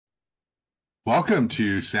Welcome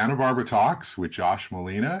to Santa Barbara Talks with Josh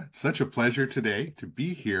Molina. It's such a pleasure today to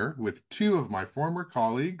be here with two of my former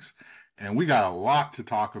colleagues, and we got a lot to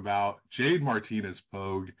talk about. Jade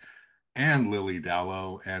Martinez-Pogue and Lily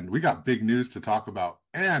Dallow, and we got big news to talk about,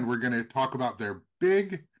 and we're going to talk about their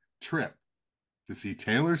big trip to see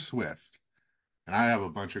Taylor Swift. And I have a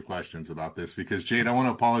bunch of questions about this because, Jade, I want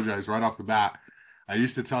to apologize right off the bat. I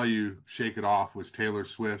used to tell you Shake It Off was Taylor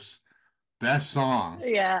Swift's best song.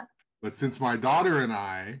 Yeah. But since my daughter and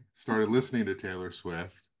I started listening to Taylor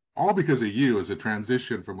Swift, all because of you as a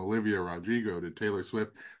transition from Olivia Rodrigo to Taylor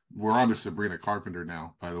Swift, we're on to Sabrina Carpenter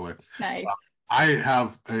now, by the way. Nice. I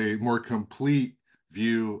have a more complete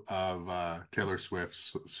view of Taylor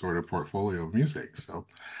Swift's sort of portfolio of music. So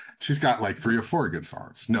she's got like three or four good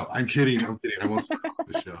songs. No, I'm kidding. I'm kidding. I won't start off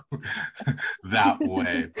the show that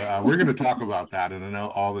way. But we're going to talk about that. And I know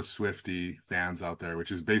all the Swiftie fans out there, which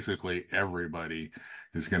is basically everybody,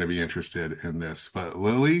 is going to be interested in this. But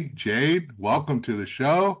Lily, Jade, welcome to the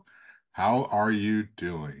show. How are you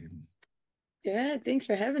doing? Yeah, thanks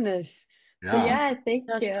for having us. Yeah. Yeah, thank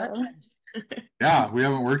Josh you. podcast. Yeah, we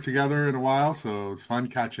haven't worked together in a while, so it's fun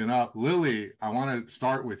catching up. Lily, I want to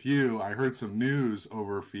start with you. I heard some news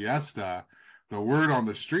over Fiesta. The word on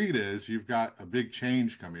the street is you've got a big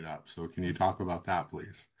change coming up. So can you talk about that,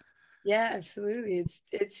 please? Yeah, absolutely.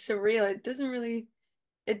 It's surreal.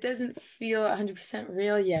 It doesn't feel 100%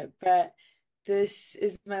 real yet, but this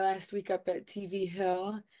is my last week up at TV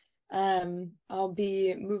Hill. I'll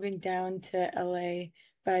be moving down to LA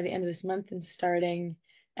by the end of this month and starting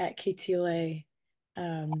at KTLA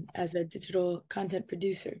as a digital content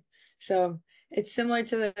producer. So it's similar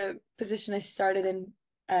to the position I started in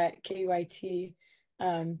at KYT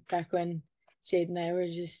back when Jade and I were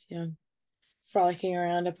just, frolicking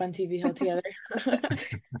around up on TV Hill together.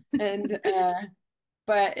 And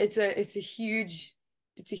but it's a huge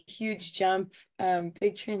jump,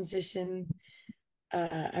 big transition.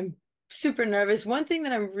 I'm super nervous. One thing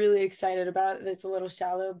that I'm really excited about that's a little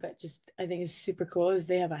shallow, but just I think is super cool is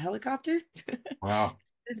they have a helicopter. Wow.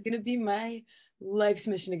 It's gonna be my life's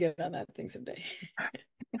mission to get on that thing someday.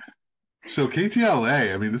 So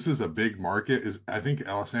KTLA, I mean, this is a big market. Is I think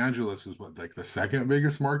Los Angeles is what, like the second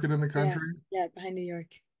biggest market in the Yeah, country? yeah, behind New York.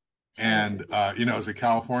 So And as a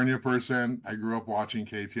California person, I grew up watching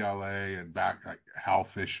KTLA and back like Hal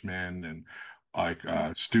Fishman and like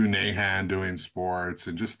Stu Nahan doing sports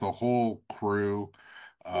and just the whole crew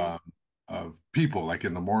yeah. um, of people like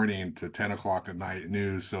in the morning to 10 o'clock at night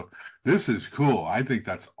news. So this is cool. I think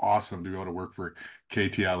that's awesome to be able to work for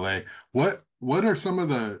KTLA. What are some of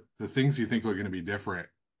the things you think are going to be different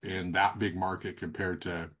in that big market compared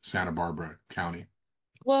to Santa Barbara County?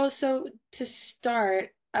 Well, so to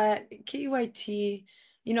start at KUIT,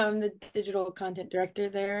 I'm the digital content director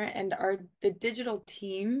there, and the digital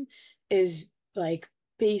team is like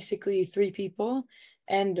basically three people,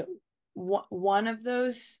 and one of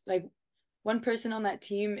those, like one person on that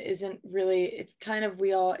team isn't really, it's kind of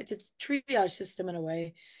it's a triage system in a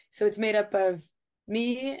way. So it's made up of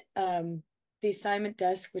me, the assignment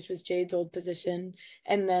desk, which was Jade's old position,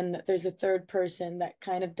 and then there's a third person that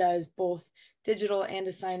kind of does both digital and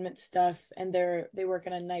assignment stuff, and they work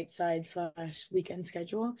on a night side slash weekend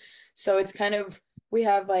schedule. So it's kind of we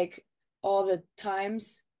have like all the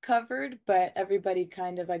times covered, but everybody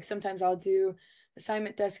kind of like sometimes I'll do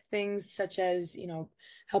assignment desk things such as,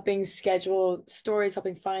 helping schedule stories,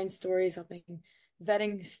 helping find stories, helping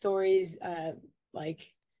vetting stories,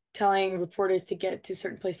 like telling reporters to get to a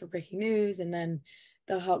certain place for breaking news, and then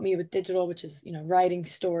they'll help me with digital, which is, writing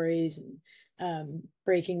stories and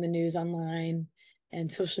breaking the news online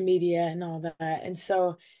and social media and all that. And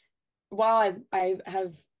so while I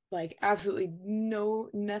have like absolutely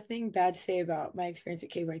nothing bad to say about my experience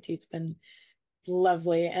at KYT, it's been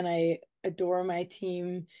lovely and I adore my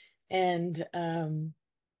team, and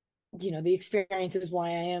the experience is why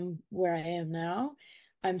I am where I am now.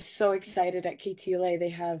 I'm so excited at KTLA. They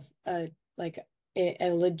have a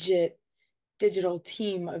legit digital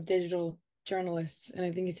team of digital journalists, and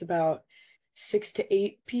I think it's about 6 to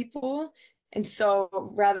 8 people. And so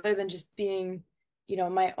rather than just being,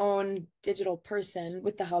 my own digital person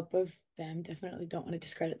with the help of them, definitely don't want to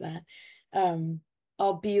discredit that. Um,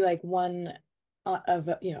 I'll be like one of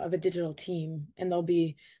a digital team, and there'll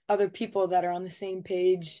be other people that are on the same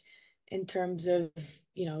page in terms of,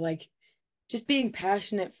 like just being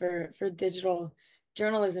passionate for digital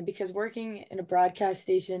journalism, because working in a broadcast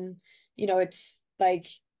station, it's like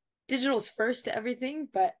digital's first to everything,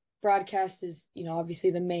 but broadcast is,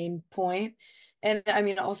 obviously the main point. And I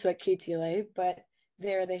mean, also at KTLA, but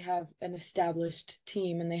there they have an established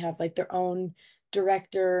team and they have like their own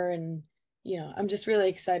director and I'm just really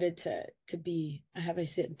excited to be, have I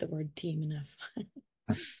said the word team enough?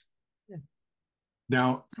 Yeah.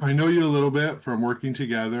 Now, I know you a little bit from working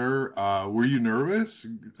together. Were you nervous?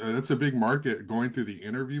 That's a big market going through the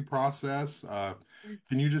interview process.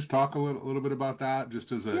 Can you just talk a little bit about that,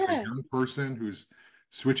 just as a Yeah, young person who's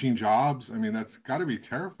switching jobs? I mean, that's got to be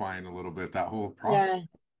terrifying a little bit, that whole process. yeah,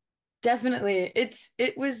 definitely. It's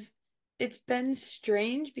been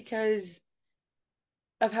strange because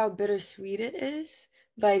of how bittersweet it is.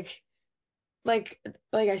 Like like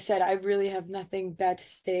like I said, I really have nothing bad to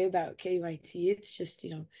say about KYT. It's just,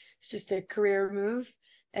 it's just a career move.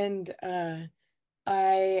 And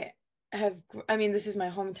I I mean, this is my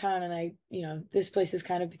hometown and this place has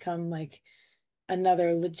kind of become like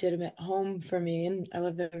another legitimate home for me and I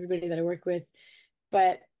love everybody that I work with.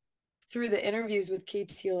 But through the interviews with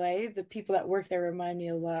KTLA, the people that work there remind me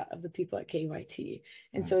a lot of the people at KYT.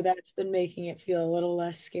 And Mm. so that's been making it feel a little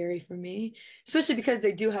less scary for me, especially because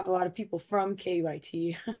they do have a lot of people from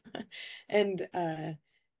KYT. And and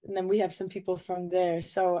then we have some people from there.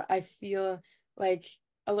 So I feel like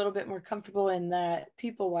a little bit more comfortable in that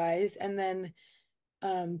people wise. And then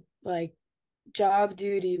like job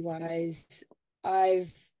duty wise,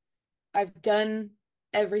 I've I've done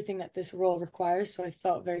everything that this role requires, so I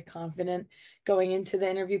felt very confident going into the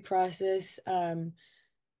interview process.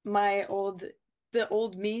 My old, the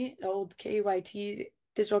old me, the old KYT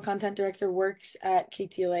digital content director works at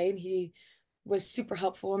KTLA, and he was super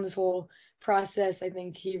helpful in this whole process. I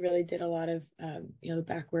think he really did a lot of, the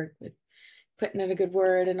back work with putting in a good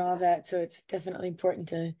word and all that. So it's definitely important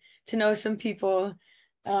to know some people.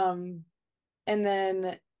 Um, and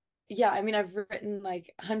then, yeah, I mean, I've written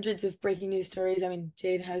like hundreds of breaking news stories. I mean,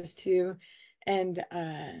 Jade has too. And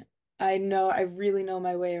I really know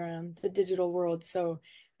my way around the digital world. So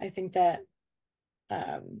I think that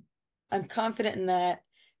um, I'm confident in that.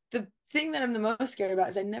 The thing that I'm the most scared about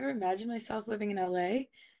is I never imagined myself living in LA.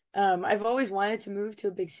 I've always wanted to move to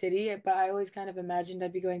a big city, but I always kind of imagined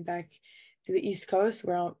I'd be going back to the East Coast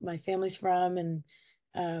where my family's from. And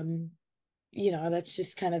um, that's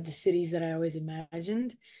just kind of the cities that I always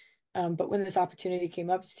imagined. But when this opportunity came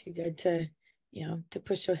up, it's too good to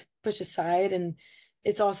push aside. And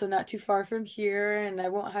it's also not too far from here, and I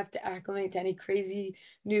won't have to acclimate to any crazy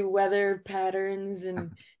new weather patterns.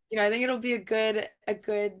 And I think it'll be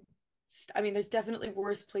I mean, there's definitely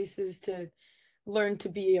worse places to learn to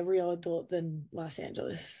be a real adult than Los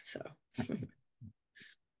Angeles. So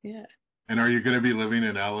yeah. And are you going to be living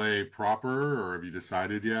in LA proper, or have you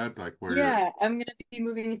decided yet, like where you're? Yeah, I'm gonna be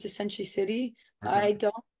moving into Century City. Okay. I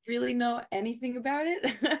don't really know anything about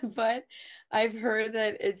it, but I've heard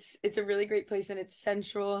that it's a really great place and it's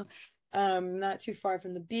central, not too far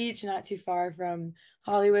from the beach, not too far from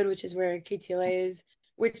Hollywood, which is where KTLA is,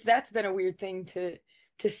 which that's been a weird thing to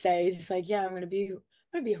say. It's like, yeah, I'm gonna be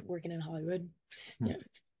working in Hollywood. Hmm. Yeah.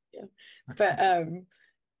 Yeah. But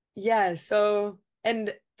yeah, so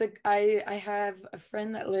and I have a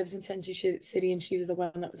friend that lives in Century City and she was the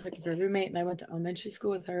one that was looking for a roommate and I went to elementary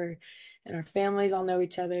school with her and our families all know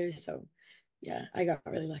each other. So yeah, I got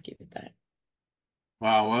really lucky with that.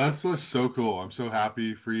 Wow, well, that's just so cool. I'm so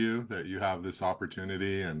happy for you that you have this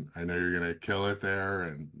opportunity, and I know you're going to kill it there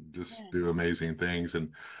and just Yeah. do amazing things. And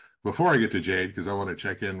before I get to Jade, because I want to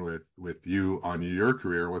check in with you on your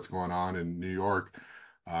career, what's going on in New York,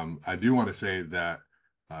 I do want to say that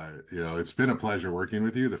it's been a pleasure working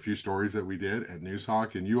with you. The few stories that we did at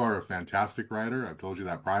Newshawk, and you are a fantastic writer. I've told you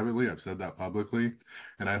that privately. I've said that publicly,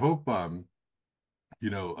 and I hope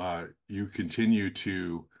you continue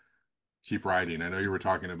to keep writing. I know you were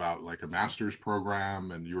talking about like a master's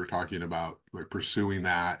program and you were talking about like pursuing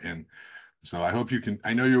that. And so I hope you can,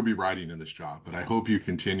 I know you'll be writing in this job, but I hope you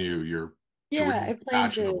continue your Yeah, dream I plan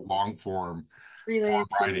passion of to long form freelance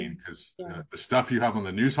writing and because yeah. the stuff you have on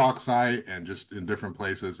the Newshawk site and just in different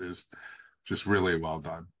places is just really well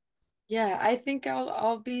done. Yeah, I think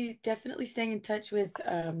I'll be definitely staying in touch with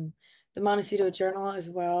the Montecito Journal as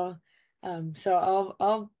well. So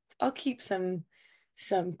I'll keep some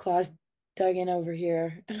claws dug in over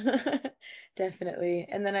here. Definitely.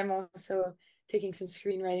 And then I'm also taking some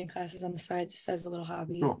screenwriting classes on the side just as a little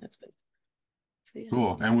hobby. Cool. That's been so yeah.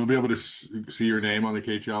 Cool. And we'll be able to see your name on the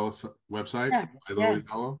KTL website. Yeah. I Yeah. Louis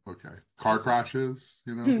Dallow. Okay. Car crashes,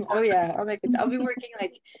 car Oh chases. yeah. I'll be working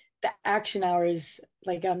like the action hours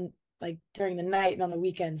like during the night and on the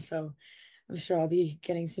weekends. So I'm sure I'll be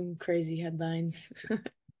getting some crazy headlines.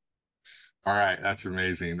 All right, that's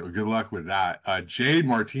amazing. Well, good luck with that. Jade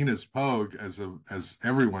Martinez-Pogue, as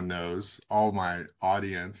everyone knows, all my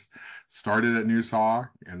audience, started at News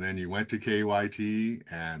Hawk, and then you went to KYT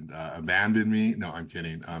and abandoned me. No, I'm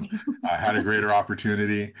kidding. I had a greater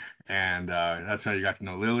opportunity, and that's how you got to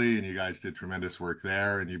know Lily, and you guys did tremendous work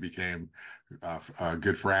there, and you became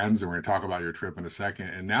good friends. And we're going to talk about your trip in a second.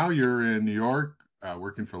 And now you're in New York,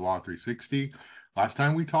 working for Law 360. Last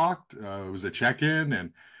time we talked, it was a check-in,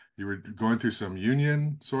 and you were going through some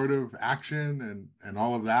union sort of action and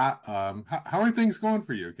all of that. How are things going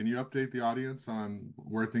for you? Can you update the audience on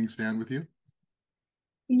where things stand with you?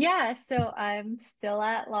 Yeah, so I'm still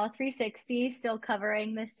at Law 360, still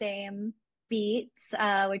covering the same beats,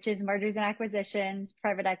 which is mergers and acquisitions,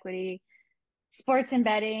 private equity, sports and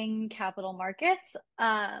betting, capital markets.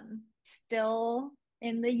 Still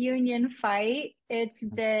in the union fight.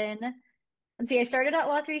 Let's see, I started at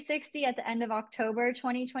Law 360 at the end of October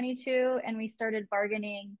 2022, and we started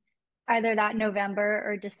bargaining either that November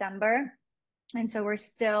or December. And so we're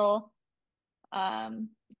still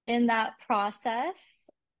in that process.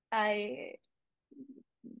 I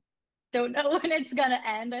don't know when it's gonna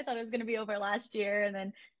end. I thought it was gonna be over last year, and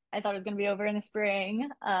then I thought it was gonna be over in the spring.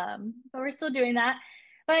 But we're still doing that.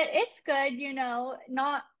 But it's good,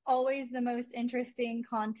 not always the most interesting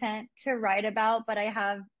content to write about, but I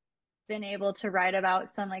have been able to write about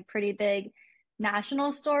some like pretty big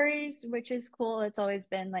national stories, which is cool. It's always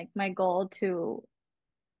been like my goal to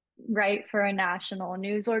write for a national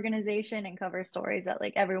news organization and cover stories that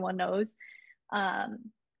like everyone knows. Um,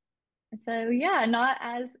 so yeah, not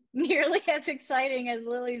as nearly as exciting as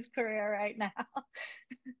Lily's career right now,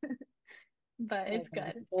 but Oh, it's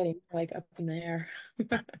good. like up in the air.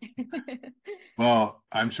 Well,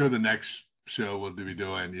 I'm sure the next show we'll be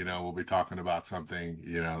doing, we'll be talking about something,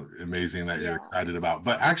 amazing that you're Yeah. excited about.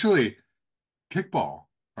 But actually, kickball,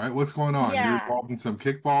 right? What's going on? You're Yeah. involved in some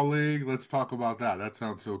kickball league. Let's talk about that. That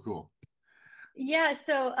sounds so cool. Yeah,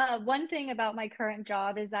 so one thing about my current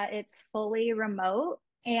job is that it's fully remote,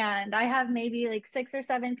 and I have maybe like six or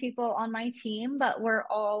seven people on my team, but we're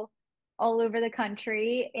all over the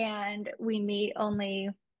country, and we meet only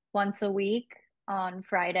once a week on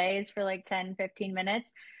Fridays for like 10, 15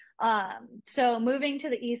 minutes. So moving to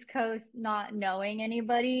the East Coast, not knowing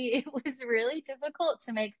anybody, it was really difficult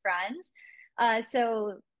to make friends.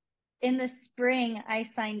 So in the spring, I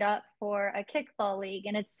signed up for a kickball league,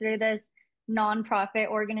 and it's through this nonprofit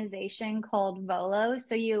organization called Volo.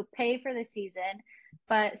 So you pay for the season,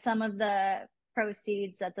 but some of the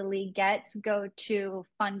proceeds that the league gets go to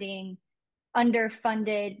funding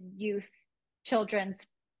underfunded children's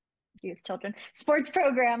children sports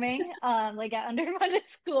programming, like at underfunded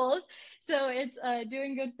schools. So it's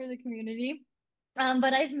doing good for the community.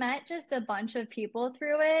 But I've met just a bunch of people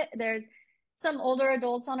through it. There's some older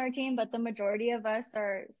adults on our team, but the majority of us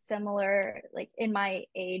are similar, like in my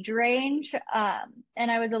age range.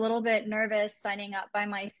 And I was a little bit nervous signing up by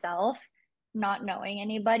myself, not knowing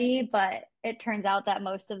anybody, but it turns out that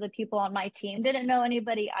most of the people on my team didn't know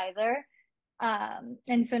anybody either.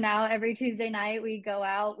 And so now every Tuesday night we go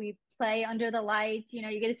out, we play under the lights, you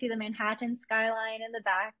get to see the Manhattan skyline in the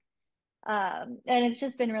back. And it's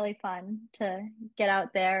just been really fun to get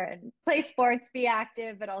out there and play sports, be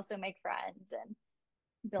active, but also make friends and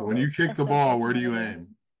build When you a kick the social ball, where do you community. aim?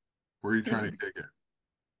 Where are you trying to kick it?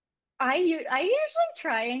 I usually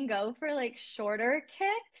try and go for like shorter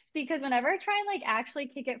kicks because whenever I try and like actually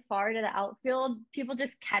kick it far to the outfield, people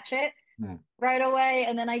just catch it Hmm. right away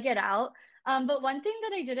and then I get out. But one thing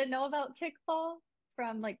that I didn't know about kickball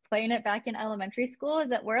from like playing it back in elementary school is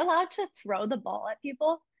that we're allowed to throw the ball at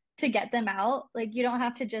people to get them out. Like you don't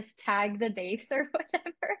have to just tag the base or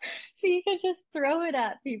whatever. So you can just throw it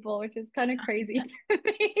at people, which is kind of crazy to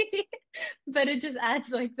me. But it just adds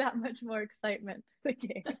like that much more excitement to the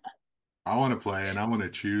game. I want to play and I want to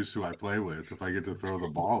choose who I play with if I get to throw the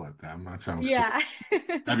ball at them. That sounds cool. Yeah.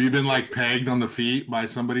 Have you been like pegged on the feet by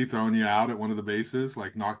somebody throwing you out at one of the bases,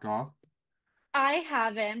 like knocked off? I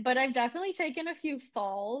haven't, but I've definitely taken a few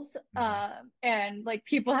falls, Mhm. and like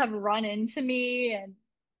people have run into me, and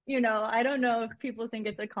I don't know if people think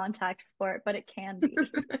it's a contact sport, but it can be.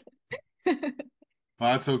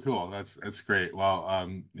 Well, that's so cool. That's great. Well,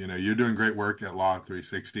 you're doing great work at Law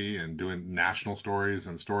 360 and doing national stories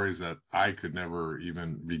and stories that I could never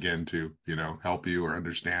even begin to, help you or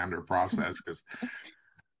understand or process. Because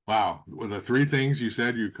wow, with the three things you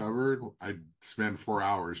said you covered, I'd spend 4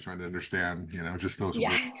 hours trying to understand, just those words.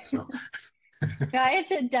 Yeah. So Yeah,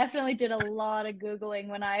 definitely did a lot of Googling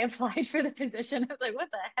when I applied for the position. I was like, what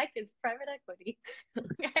the heck is private equity?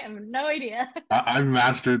 I have no idea. I've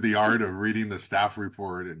mastered the art of reading the staff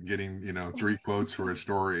report and getting, three quotes for a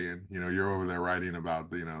story. And, you're over there writing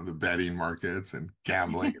about, the betting markets and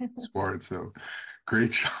gambling and sports. So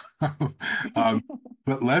great job. Um,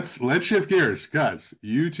 But let's shift gears because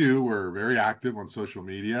you two were very active on social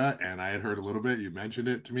media, and I had heard a little bit. You mentioned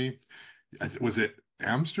it to me. Was it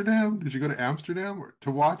Amsterdam? Did you go to Amsterdam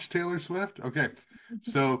to watch Taylor Swift? Okay,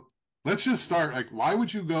 so let's just start. Like, why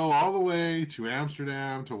would you go all the way to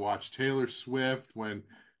Amsterdam to watch Taylor Swift when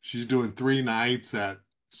she's doing 3 nights at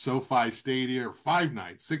SoFi Stadium, or 5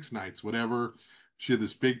 nights, 6 nights, whatever? She had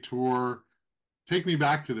this big tour. Take me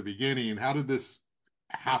back to the beginning. How did this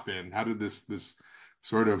happen? How did this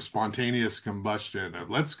sort of spontaneous combustion of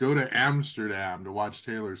let's go to Amsterdam to watch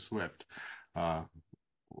Taylor Swift? Uh,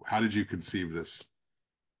 how did you conceive this?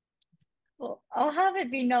 Well, I'll have it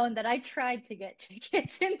be known that I tried to get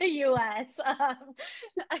tickets in the US. I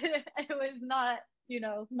was not,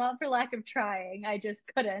 not for lack of trying. I just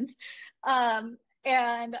couldn't. And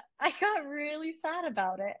I got really sad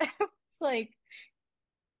about it. It's like,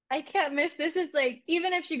 I can't miss this. Is like,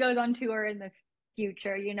 even if she goes on tour in the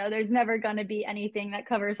future, there's never going to be anything that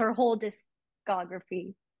covers her whole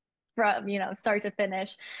discography from, start to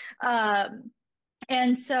finish. Um,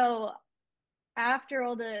 and so after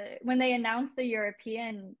when they announced the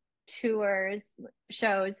European tours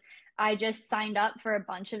shows, I just signed up for a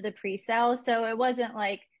bunch of the pre-sales. So it wasn't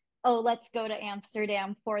like, oh, let's go to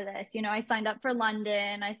Amsterdam for this. I signed up for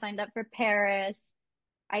London, I signed up for Paris,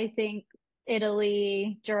 I think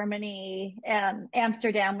Italy, Germany, and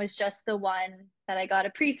Amsterdam was just the one that I got a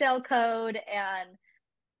pre-sale code and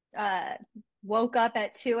uh, woke up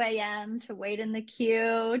at 2 a.m. to wait in the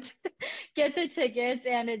queue to get the tickets,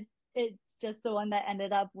 and it's just the one that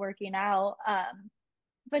ended up working out.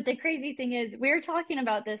 But the crazy thing is, we were talking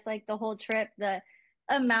about this like the whole trip, the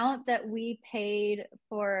amount that we paid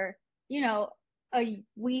for, a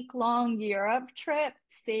week-long Europe trip,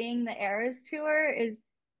 seeing the Eras tour is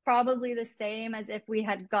probably the same as if we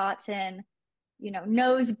had gotten,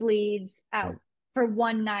 nosebleeds out for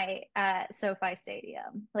one night at SoFi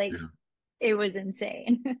Stadium. Like, Yeah. it was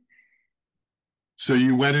insane. So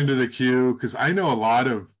you went into the queue because I know a lot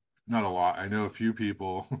of, not a lot, I know a few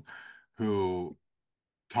people who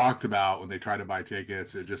talked about when they tried to buy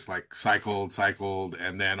tickets, it just like cycled,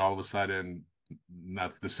 and then all of a sudden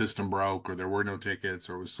the system broke or there were no tickets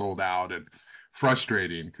or it was sold out, and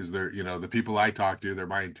frustrating because they're, the people I talk to, they're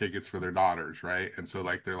buying tickets for their daughters, right? And so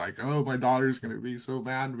like they're like, oh, my daughter's going to be so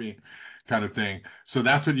mad at me kind of thing. So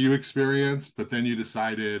that's what you experienced, but then you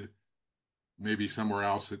decided maybe somewhere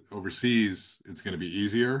else overseas it's going to be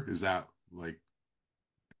easier. Is that like?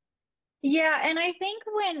 Yeah, and I think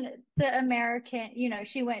when the American,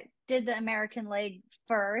 she did the American leg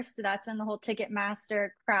first, that's when the whole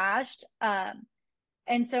Ticketmaster crashed.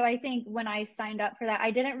 And so I think when I signed up for that,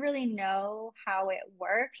 I didn't really know how it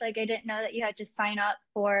worked. Like, I didn't know that you had to sign up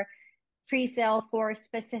for pre-sale for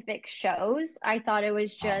specific shows. I thought it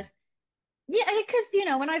was Oh, just, yeah,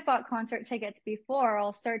 because, when I bought concert tickets before,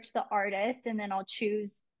 I'll search the artist and then I'll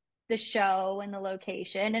choose the show and the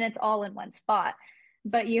location, and it's all in one spot.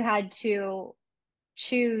 But you had to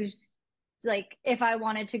choose, like, if I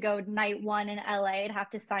wanted to go night one in LA, I'd have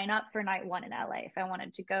to sign up for night one in LA. If I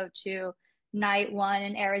wanted to go to night one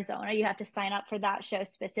in Arizona, you have to sign up for that show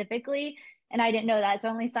specifically. And I didn't know that. So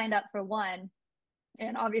I only signed up for one.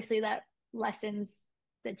 And obviously that lessens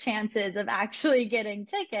the chances of actually getting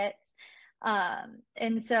tickets.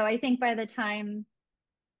 And so I think by the time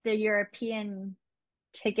the European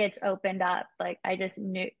tickets opened up, like, I just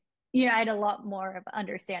knew, I had a lot more of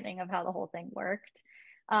understanding of how the whole thing worked.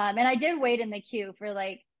 And I did wait in the queue for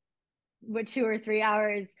like, 2 or 3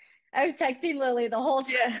 hours. I was texting Lily the whole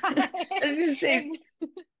Yeah. time. I was gonna say,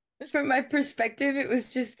 And from my perspective, it was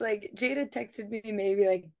just like Jada texted me maybe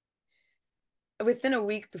like within a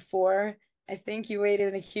week before. I think you waited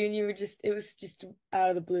in the queue and you were just, it was just out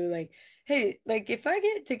of the blue, like, hey, like if I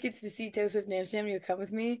get tickets to see Taylor Swift in Amsterdam, you'll come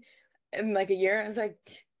with me in like a year. I was like,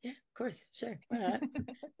 yeah, of course, sure, why not?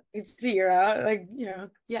 It's a year out, like,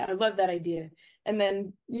 yeah, I love that idea. And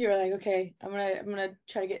then you were like, okay, I'm gonna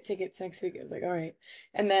try to get tickets next week. I was like, all right.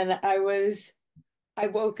 And then I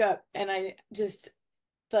woke up and I just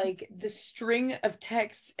like the string of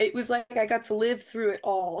texts, it was like I got to live through it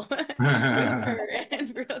all with her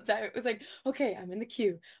in real time. It was like, okay, I'm in the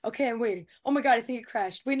queue. Okay, I'm waiting. Oh my God, I think it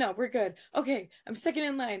crashed. Wait, no, we're good. Okay, I'm second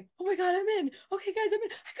in line. Oh my God, I'm in. Okay, guys, I'm in.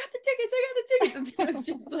 I got the tickets. I got the tickets. And it was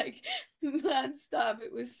just like nonstop.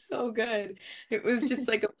 It was so good. It was just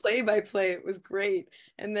like a play by play. It was great.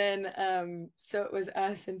 And then so it was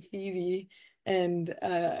us and Phoebe and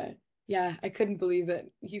yeah, I couldn't believe that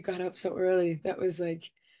you got up so early. That was like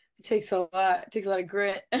it takes a lot. It takes a lot of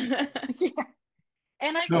grit. yeah.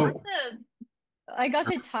 And no. I got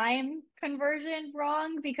the time conversion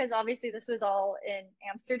wrong because obviously this was all in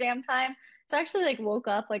Amsterdam time. So I actually like woke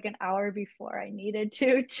up like an hour before I needed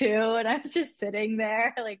to too, and I was just sitting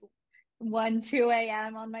there like 1, 2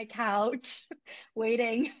 a.m. on my couch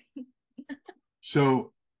waiting.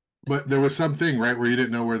 So, but there was something, right, where you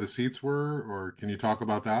didn't know where the seats were, or can you talk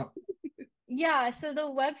about that? Yeah, so the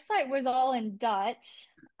website was all in Dutch,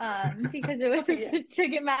 because it was Yeah.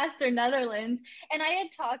 Ticketmaster Netherlands. And I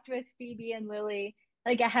had talked with Phoebe and Lily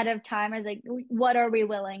like ahead of time. I was like, what are we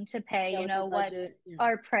willing to pay? Yeah, You what's our know, budget? what's Yeah.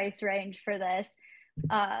 our price range for this?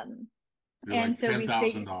 Um, You're and like so ten we thousand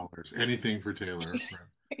figured dollars, anything for Taylor.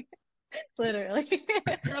 literally.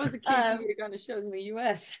 If that was the case, we Um, would have gone to shows in the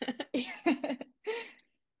US.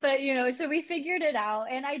 But so we figured it out,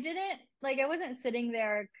 and I wasn't sitting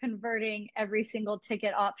there converting every single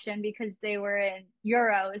ticket option because they were in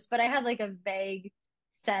euros, but I had like a vague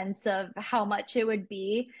sense of how much it would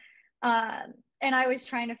be. And I was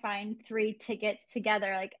trying to find three tickets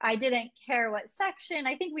together. Like I didn't care what section.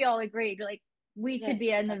 I think we all agreed like we Yeah, could be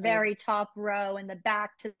in the definitely. very top row in the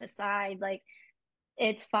back to the side. Like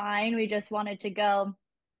it's fine. We just wanted to go.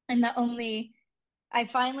 And I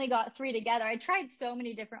finally got three together. I tried so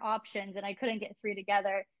many different options and I couldn't get three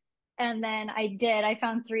together. And then I did. I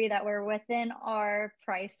found three that were within our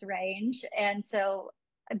price range. And so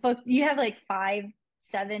I booked, you have like 5,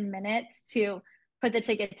 7 minutes to put the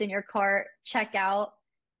tickets in your cart, check out,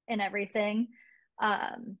 and everything.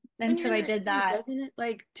 And When you're so in I there did too, that. doesn't it?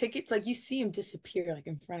 Like tickets, like you see them disappear like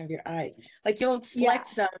in front of your eyes. Like you'll Yeah. select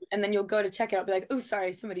some and then you'll go to check it out, be like, oh,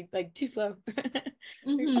 sorry, somebody like too slow. Like,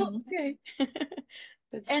 oh, Hmm. okay.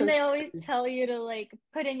 That's And so they always scary. tell you to like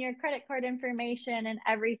put in your credit card information and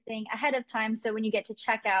everything ahead of time. So when you get to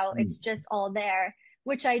checkout, Mm. it's just all there,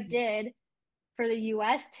 which I did for the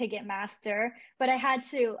US Ticketmaster. But I had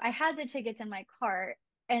the tickets in my cart,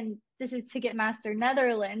 and this is Ticketmaster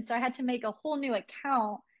Netherlands. So I had to make a whole new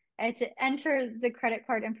account. I had to enter the credit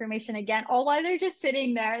card information again, all while they're just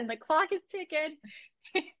sitting there and the clock is ticking.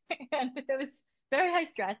 And it was very high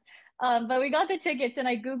stress. But we got the tickets and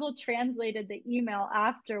I Google translated the email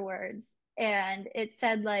afterwards and it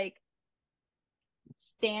said like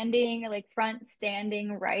standing, like front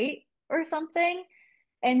standing right or something.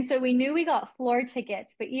 And so we knew we got floor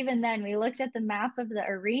tickets, but even then we looked at the map of the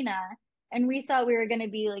arena and we thought we were going to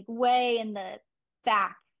be like way in the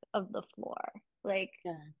back of the floor. Like,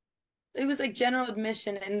 Yeah. It was like general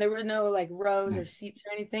admission and there were no like rows or Mm. seats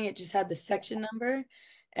or anything. It just had the section number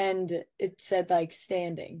and it said like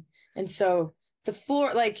standing. And so the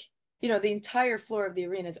floor, like, the entire floor of the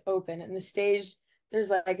arena is open and the stage, there's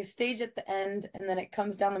like a stage at the end and then it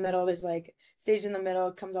comes down the middle. There's like stage in the middle,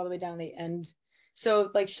 it comes all the way down the end. So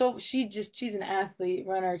like she's an athlete,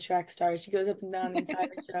 runner, track star. She goes up and down the entire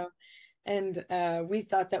show. And we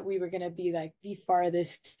thought that we were gonna be like the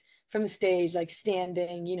farthest from the stage, like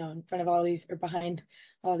standing, in front of all these or behind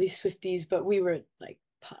all these Swifties, but we were like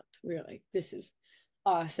pumped. We were like, this is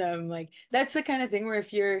awesome. Like that's the kind of thing where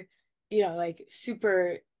if you're, like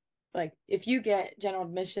super like if you get general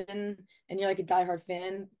admission and you're like a diehard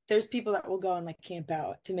fan, there's people that will go and like camp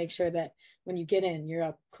out to make sure that when you get in, you're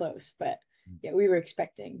up close. But yeah, we were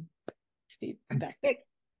expecting to be back there.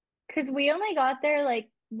 because we only got there like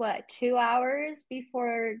what, 2 hours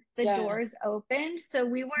before the Yeah. doors opened. So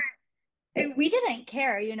we didn't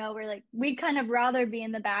care, we're like, we'd kind of rather be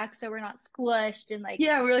in the back so we're not squished and like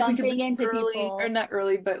Yeah, we were like we could bumping leave into early or people, not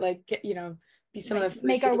early, but like get be some like of the first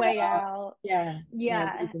make to our get way out. out. Yeah,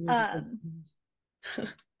 yeah, leave Yeah. the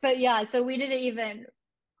musical. But yeah, so we didn't even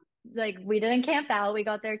like we didn't camp out. We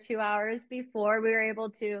got there 2 hours before. We were able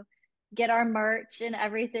to get our merch and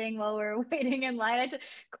everything while we were waiting in line. I had to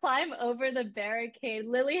climb over the barricade.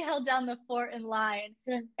 Lily held down the fort in line,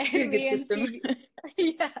 Yeah, we had and a good me and system. Phoebe,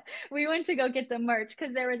 yeah, we went to go get the merch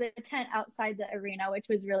because there was a tent outside the arena, which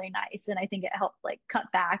was really nice, and I think it helped like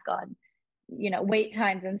cut back on, wait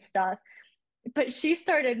times and stuff. But she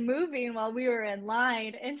started moving while we were in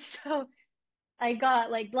line, and so I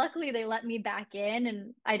got like, luckily they let me back in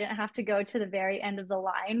and I didn't have to go to the very end of the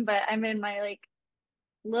line, but I'm in my like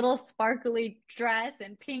little sparkly dress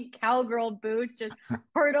and pink cowgirl boots, just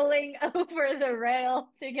hurtling over the rail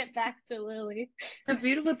to get back to Lily. The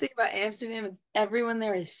beautiful thing about Amsterdam is everyone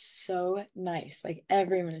there is so nice. Like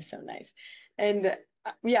everyone is so nice. And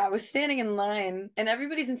yeah, I was standing in line and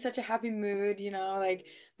everybody's in such a happy mood, like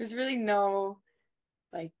there's really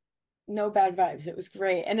like no bad vibes. It was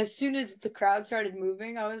great. And as soon as the crowd started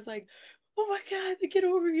moving, I was like, "Oh my God, they get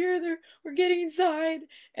over here. We're getting inside."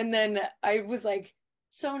 And then I was like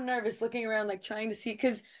so nervous looking around like trying to see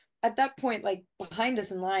because at that point, like behind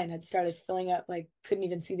us in line had started filling up, like couldn't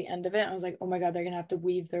even see the end of it. I was like, oh my God, they're gonna have to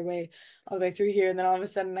weave their way all the way through here. And then all of a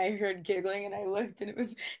sudden I heard giggling and I looked and it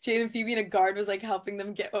was Jade and Phoebe and a guard was like helping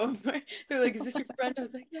them get over. They're like, is this your friend? I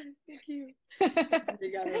was like, yes, thank you. And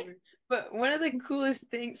they got over. But one of the coolest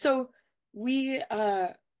things, so we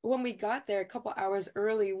when we got there a couple hours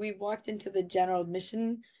early, we walked into the general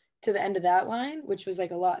admission to the end of that line, which was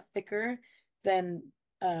like a lot thicker than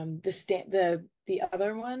the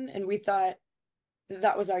other one, and we thought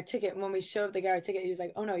that was our ticket. And when we showed the guy our ticket, he was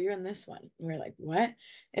like, "Oh no, you're in this one." And we were like, "What?"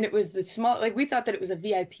 And it was the small, like we thought that it was a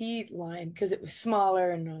VIP line because it was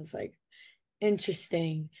smaller, and I was like,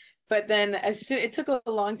 "Interesting." But then as soon it took a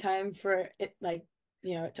long time for it, like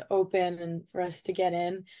to open and for us to get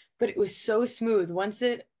in, but it was so smooth once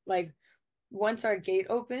our gate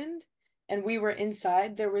opened and we were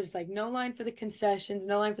inside, there was like no line for the concessions,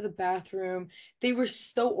 no line for the bathroom. They were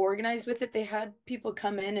so organized with it. They had people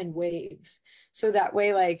come in waves. So that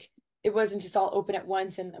way, like, it wasn't just all open at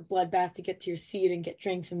once and a bloodbath to get to your seat and get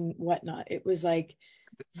drinks and whatnot. It was like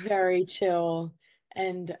very chill.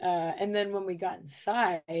 And then when we got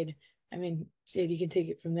inside, I mean, Jade, you can take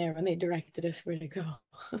it from there when they directed us where to go.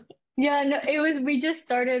 Yeah, no, it was we just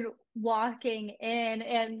started walking in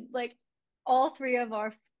and like all three of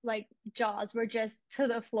our like jaws were just to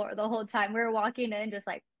the floor the whole time. We were walking in just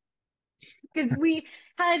like because we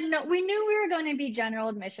knew we were going to be general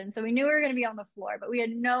admission, so we knew we were going to be on the floor, but we had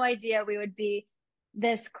no idea we would be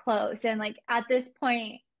this close. And like at this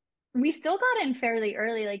point, we still got in fairly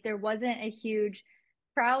early. Like there wasn't a huge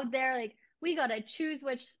crowd there. Like we got to choose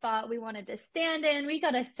which spot we wanted to stand in. We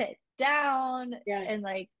got to sit down Yeah, and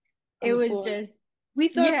like on it the was floor. just We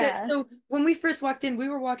thought that, yeah, so when we first walked in, we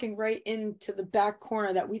were walking right into the back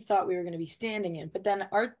corner that we thought we were going to be standing in, but then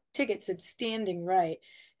our ticket said standing right.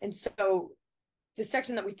 And so the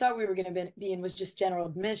section that we thought we were going to be in was just general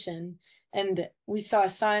admission. And we saw a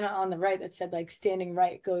sign on the right that said, like, standing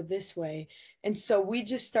right, go this way. And so we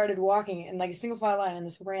just started walking in like a single file line on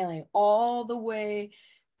this railing all the way,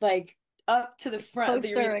 like, up to the front of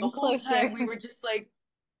the closer arena. The and whole time closer. we were just like,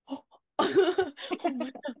 oh, oh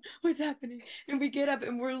my God, what's happening? And we get up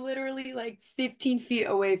and we're literally like 15 feet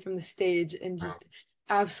away from the stage and just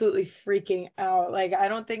absolutely freaking out. Like, I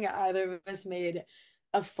don't think either of us made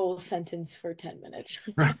a full sentence for 10 minutes.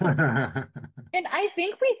 And I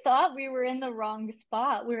think we thought we were in the wrong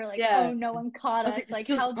spot. We were like, Yeah. oh, no one caught I was like, us. this Like,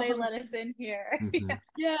 feels how'd they wrong. let us in here? Mhm.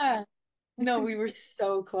 Yeah. No, we were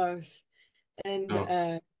so close. And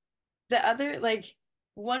So, the other, like,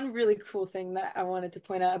 one really cool thing that I wanted to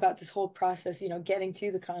point out about this whole process, getting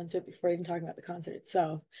to the concert before even talking about the concert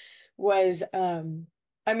itself was,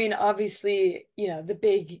 I mean, obviously,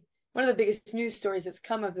 one of the biggest news stories that's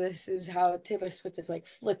come of this is how Taylor Swift has like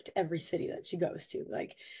flipped every city that she goes to.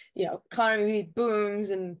 Like, economy booms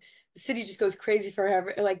and the city just goes crazy for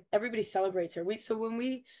her. Like, everybody celebrates her. So when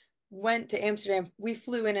we went to Amsterdam, we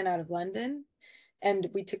flew in and out of London and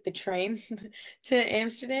we took the train to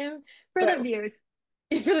Amsterdam. For the But views.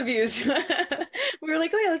 for the views, we were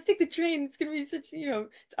like, oh yeah, let's take the train. It's gonna be such,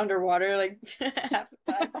 it's underwater like half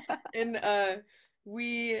the time. And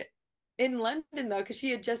we in London though, because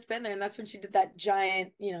she had just been there, and that's when she did that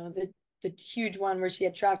giant, the huge one where she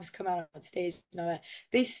had Travis come out on stage and all that.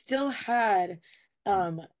 They still had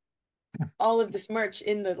um all of this merch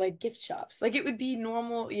in the like gift shops. Like it would be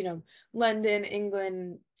normal, London,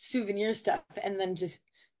 England souvenir stuff, and then just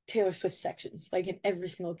Taylor Swift sections, like in every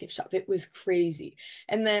single gift shop. It was crazy.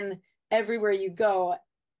 And then everywhere you go,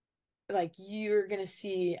 like you're gonna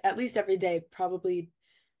see at least every day, probably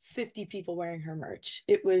 50 people wearing her merch.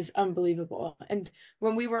 It was unbelievable. And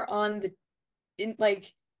when we were on the in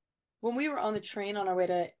like when we were on the train on our way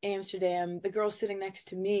to Amsterdam, the girl sitting next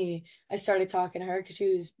to me, I started talking to her because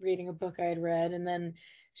she was reading a book I had read, and then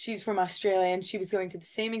she's from Australia and she was going to the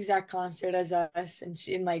same exact concert as us,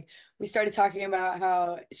 and like we started talking about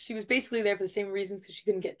how she was basically there for the same reasons because she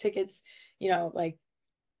couldn't get tickets, like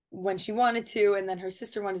when she wanted to, and then her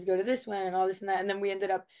sister wanted to go to this one and all this and that, and then we ended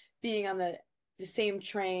up being on the same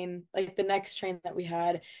train, like the next train that we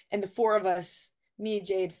had, and the four of us, me,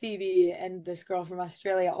 Jade, Phoebe, and this girl from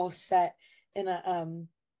Australia, all sat in a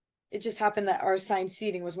it just happened that our assigned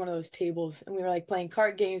seating was one of those tables, and we were like playing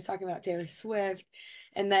card games, talking about Taylor Swift.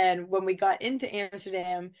 And then when we got into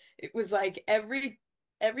Amsterdam, it was like every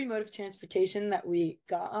mode of transportation that we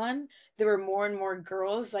got on, there were more and more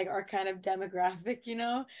girls, like our kind of demographic, And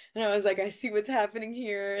I was like, I see what's happening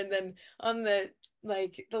here. And then on the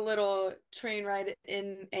little train ride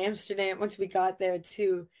in Amsterdam, once we got there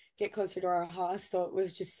to get closer to our hostel, it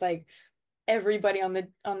was just like everybody on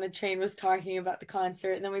the train was talking about the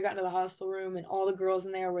concert. And then we got into the hostel room and all the girls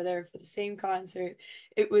in there were there for the same concert.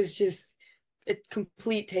 It was just a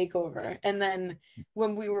complete takeover. And then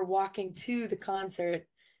when we were walking to the concert,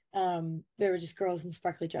 there were just girls in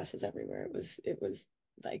sparkly dresses everywhere. It was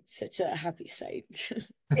like such a happy sight.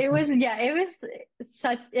 It was, yeah, it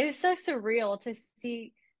was so surreal to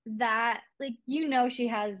see that, like, she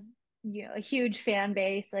has, a huge fan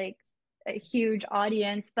base, like a huge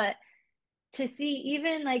audience, but to see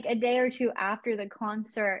even like a day or two after the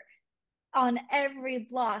concert on every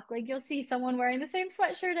block, like you'll see someone wearing the same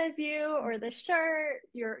sweatshirt as you or the shirt,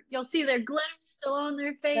 you'll see their glitter still on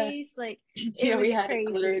their Yeah. face. Like it Yeah, we was had it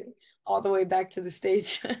crazy. glittered all the way back to the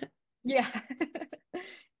stage. Yeah.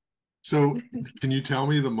 So, can you tell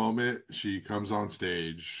me the moment she comes on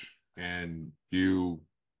stage and you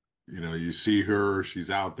see her, she's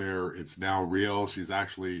out there, it's now real, she's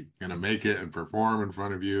actually gonna make it and perform in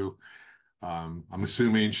front of you. I'm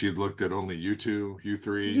assuming she looked at only you two, you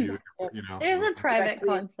three, Yeah. you know. It was a private Directly.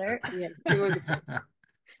 concert. Yeah, it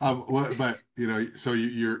was. But so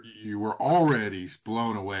you were already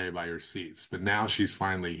blown away by your seats, but now she's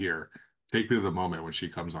finally here. Take me to the moment when she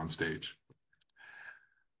comes on stage.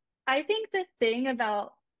 I think the thing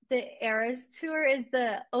about the Eras tour is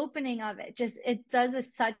the opening of it. Just it does a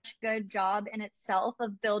such good job in itself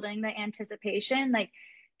of building the anticipation. Like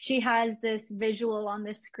she has this visual on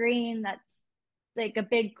the screen that's like a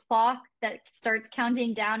big clock that starts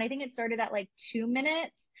counting down. I think it started at like 2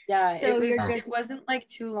 minutes. Yeah, So you're Oh, it just, wasn't like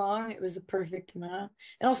too long. It was the perfect amount.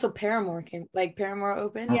 And also Paramore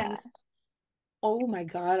opened oh, and yeah. oh my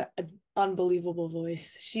God, unbelievable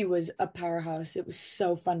voice. She was a powerhouse. It was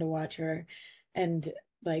so fun to watch her. And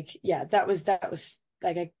like, yeah, that was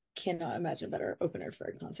like I cannot imagine a better opener for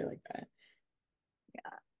a concert like that.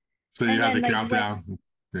 so you And had the then like when countdown.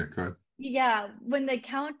 Yeah, go ahead. yeah, when the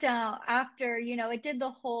countdown after, it did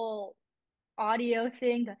the whole audio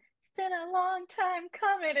thing. It's been a long time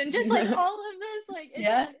coming, and just like all of this, like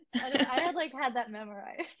Yeah. I don't know. I had like had that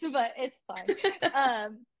memorized, but it's fine.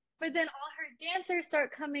 But then all her dancers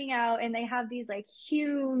start coming out, and they have these like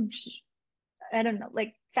huge, I don't know,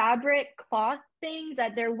 like fabric cloth things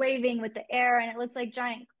that they're waving with the air, and it looks like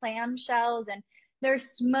giant clamshells, and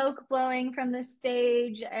there's smoke blowing from the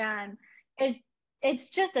stage, and it's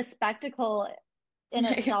it's just a spectacle in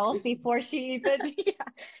itself before she even yeah,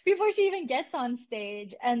 before she even gets on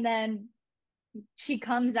stage, and then she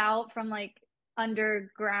comes out from like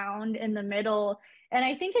underground in the middle, and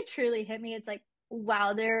I think it truly hit me. It's like,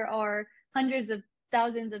 wow, there are hundreds of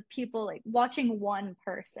thousands of people like watching one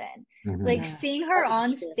person. Like Mhm. Yeah, seeing that her was on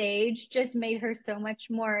true. stage just made her so much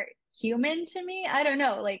more human to me. I don't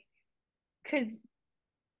know, like, because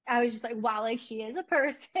I was just like, wow, like she is a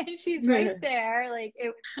person. She's right there. Like it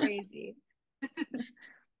was crazy.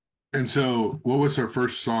 And so, what was her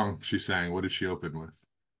first song she sang? What did she open with?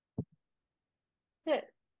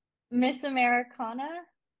 Miss Americana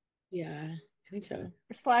Yeah, I think so.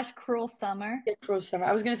 slash Cruel Summer. Yeah, Cruel Summer.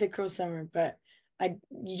 I was gonna say Cruel Summer, but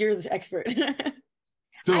you're the expert. I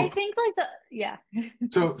So, think like the yeah.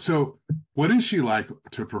 so, what is she like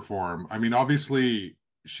to perform? I mean, obviously,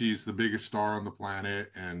 she's the biggest star on the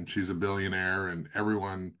planet, and she's a billionaire, and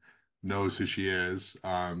everyone knows who she is.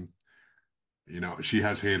 She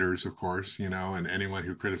has haters, of course, and anyone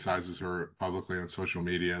who criticizes her publicly on social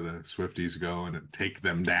media, the Swifties go and take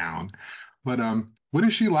them down. But what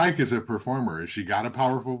is she like as a performer? Has she got a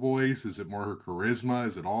powerful voice? Is it more her charisma?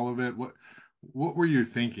 Is it all of it? What were you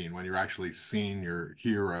thinking when you're actually seeing your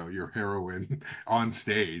hero, your heroine on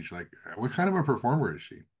stage? Like, what kind of a performer is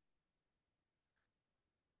she?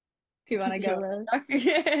 Do you want to You go, want Liz?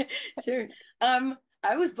 to talk? Sure.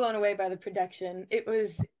 I was blown away by the production. It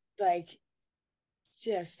was like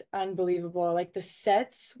just unbelievable. Like the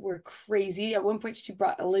sets were crazy. At one point, she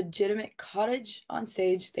brought a legitimate cottage on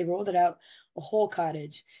stage. They rolled it out, a whole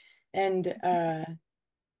cottage. And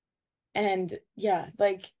yeah,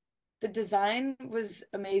 like the design was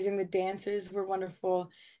amazing. The dancers were wonderful.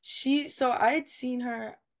 So I had seen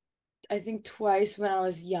her, I think twice when I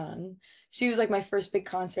was young. She was like my first big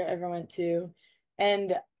concert I ever went to.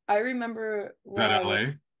 And I remember Is when that I was,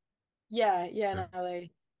 LA? yeah, yeah, Yeah. in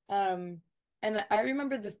LA. And I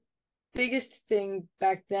remember the biggest thing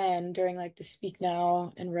back then during like the Speak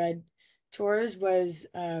Now and Red tours was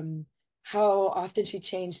how often she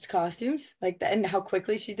changed costumes like that and how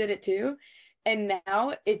quickly she did it too. And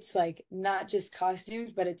now it's like not just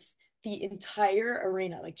costumes, but it's the entire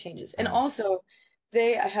arena like changes. And Mm. also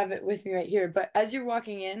I have it with me right here, but as you're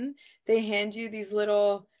walking in, they hand you these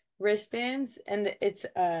little wristbands and it's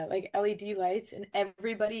like LED lights and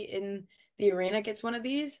everybody in the arena gets one of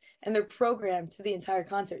these and they're programmed to the entire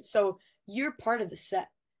concert. So you're part of the set.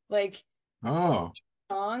 Like Oh.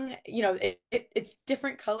 song, it's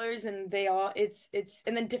different colors and they all it's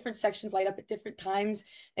and then different sections light up at different times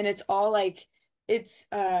and it's all like it's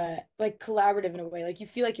like collaborative in a way. Like you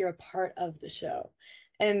feel like you're a part of the show.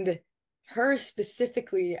 And her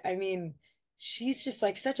specifically, I mean, she's just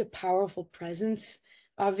like such a powerful presence,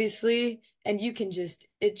 obviously, and you can just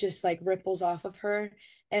it just like ripples off of her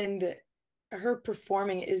and her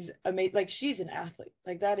performing is amazing. Like she's an athlete.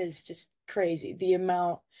 Like that is just crazy. The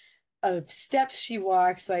amount of steps she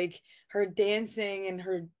walks, like her dancing and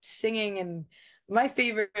her singing. And my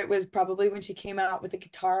favorite was probably when she came out with the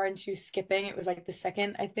guitar and she was skipping. It was like the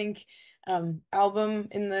second, I think, album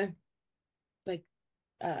in the like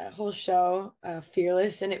whole show,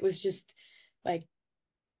 Fearless. And it was just like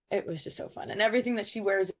it was just so fun. And everything that she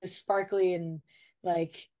wears is sparkly and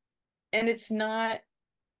like and it's not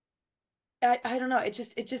I don't know,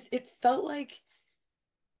 it felt like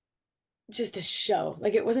just a show.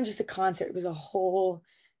 Like it wasn't just a concert, it was a whole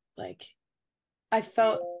like I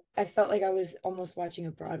felt like I was almost watching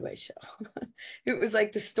a Broadway show. It was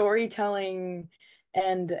like the storytelling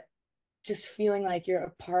and just feeling like you're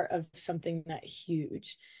a part of something that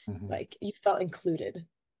huge. Hmm. Like you felt included.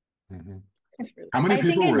 Hmm. It's really How many I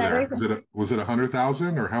think people were another there? thing, Was it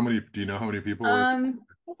 100,000 or how many? Do you know how many people were? um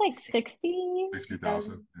it was like 60,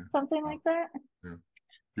 60,000. Yeah. something Oh, like that. yeah.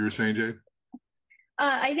 You were saying, Jade?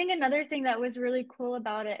 I think another thing that was really cool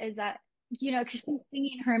about it is that, because she's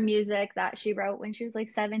singing her music that she wrote when she was like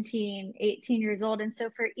 17, 18 years old. And so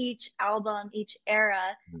for each album, each era,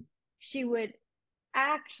 she would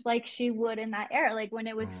act like she would in that era. Like when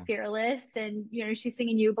it was Oh. Fearless and, she's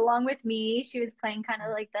singing You Belong With Me, she was playing kind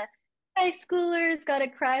of like the high schoolers got a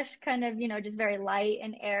crush, kind of, just very light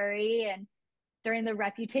and airy. And during the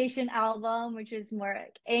Reputation album, which is more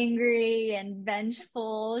like angry and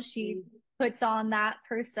vengeful, she puts on that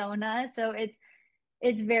persona. So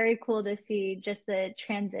it's very cool to see just the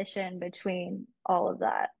transition between all of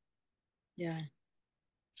that. yeah.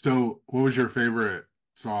 So, what was your favorite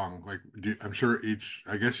song? Like, I'm sure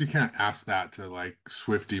I guess you can't ask that to like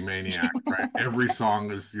Swifty Maniac, right? Every song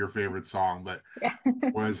is your favorite song, but Yeah.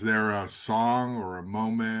 was there a song or a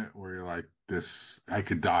moment where you're like, I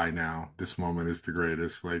could die now. This moment is the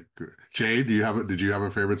greatest. Like, Jade, did you have a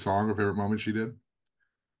favorite song or favorite moment she did?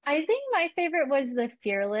 I think my favorite was the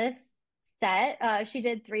Fearless set. She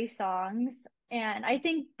did 3 songs, and I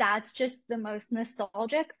think that's just the most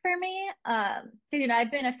nostalgic for me. 'Cause,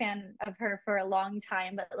 I've been a fan of her for a long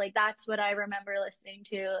time, but like that's what I remember listening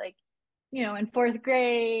to, like, in 4th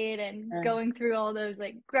grade and Yeah. going through all those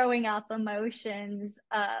like growing up emotions.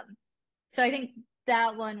 So I think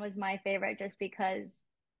that one was my favorite just because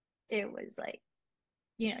it was like,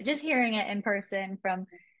 just hearing it in person from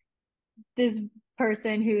this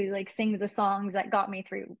person who like sings the songs that got me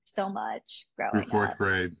through so much Your growing fourth up.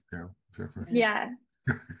 grade. Yeah. Yeah,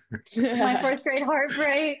 my Yeah. 4th grade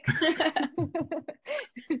heartbreak.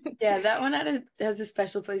 Yeah, that one has a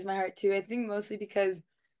special place in my heart too. I think mostly because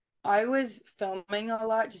I was filming a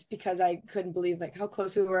lot just because I couldn't believe like how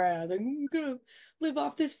close we were. And I was like, I'm gonna live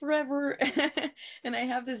off this forever. And I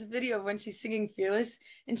have this video of when she's singing Fearless,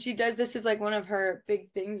 and she does this as like one of her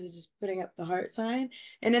big things is just putting up the heart sign.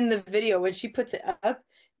 And in the video, when she puts it up,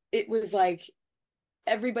 it was like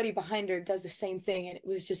everybody behind her does the same thing, and it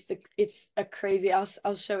was just it's a crazy. I'll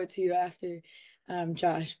show it to you after,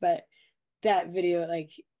 Josh. But that video,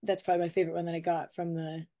 like that's probably my favorite one that I got from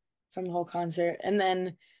the whole concert. And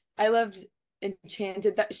then I loved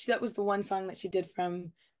Enchanted. That was the one song that she did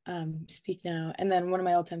from Speak Now. And then one of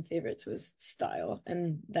my all-time favorites was Style,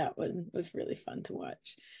 and that one was really fun to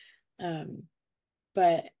watch. Um,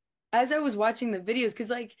 but as I was watching the videos, because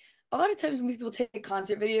like a lot of times when people take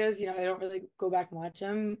concert videos, I don't really go back and watch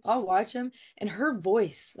them. I'll watch them, and her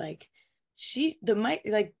voice, like the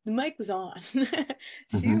mic was on.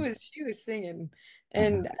 Hmm. She was singing, Hmm.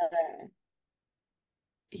 and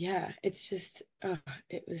yeah, it's just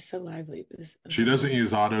it was so lively. It was She doesn't amazing.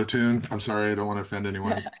 use auto tune. I'm sorry, I don't want to offend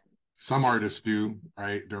anyone. Some artists do,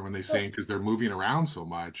 right? During when they Well, sing because they're moving around so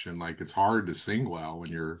much and like it's hard to sing well when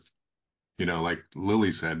you're, like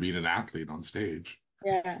Lily said, being an athlete on stage.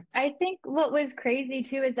 Yeah, I think what was crazy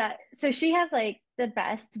too is that so she has like the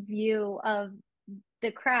best view of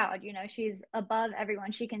the crowd, she's above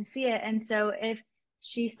everyone, she can see it. And so if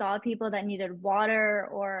she saw people that needed water,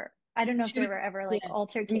 or I don't know if she there was were ever like yeah in between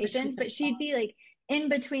altercations, her but she'd song. be like in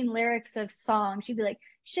between lyrics of songs, she'd be like,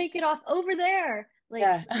 shake it off over there, like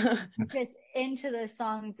Yeah, just into the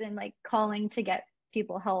songs and like calling to get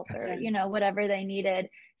people help or, yeah, whatever they needed.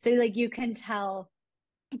 So like you can tell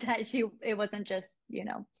that it wasn't just,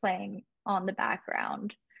 playing on the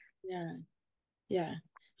background. yeah, yeah.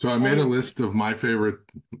 So I made a And list of my favorite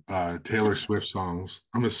Taylor Swift songs.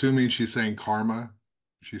 I'm assuming she sang Karma.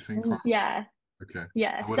 She sang Karma? Yeah, Okay. I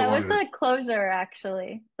yes, would have that was wanted to. the closer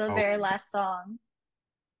actually, the Oh, very last song.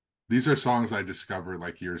 these are songs I discovered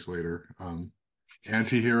like years later.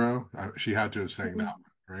 Antihero, she had to have sang that Mhm.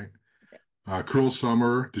 one, right? Cruel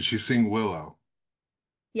Summer, did she sing Willow?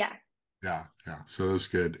 Yeah. Yeah, yeah. So it was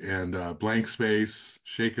good. And Blank Space,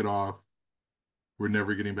 Shake It Off, We're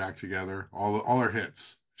Never Getting Back Together, all her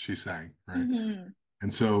hits she sang, right? Hmm.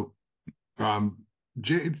 And so, um,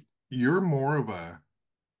 Jade, you're more of a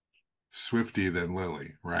Swiftie than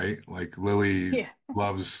Lily, right? Like Lily Yeah.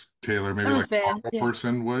 loves Taylor, maybe I'm a like a fan. normal Yeah.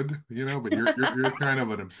 person would, but you're kind of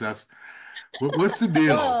an obsessed. What's the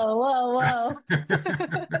deal? Whoa, whoa,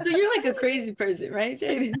 So you're like a crazy person, right,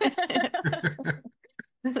 Jade?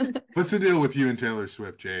 What's the deal with you and Taylor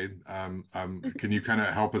Swift, Jade? Can you kind of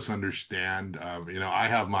help us understand? I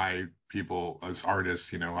have my people as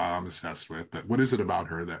artists, I'm obsessed with, but what is it about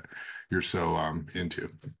her that you're so into?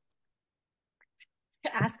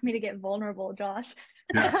 Ask me to get vulnerable, Josh.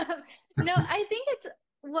 Yes. No, I think it's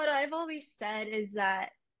what I've always said is that,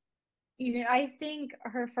 I think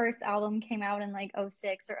her first album came out in like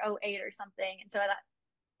 '06 or '08 or something. And so at that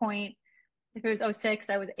point, if it was '06,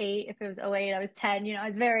 I was 8. If it was '08, I was 10. I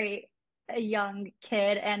was very a young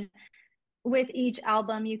kid. And with each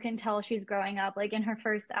album, you can tell she's growing up. Like in her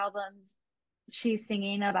first albums, she's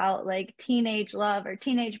singing about like teenage love or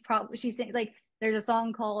teenage problems. She's singing like there's a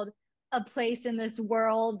song called "A Place in This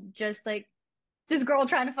World," just like this girl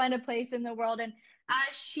trying to find a place in the world. And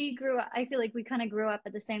as she grew up, I feel like we kind of grew up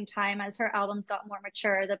at the same time as her albums got more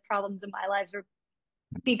mature. The problems in my lives were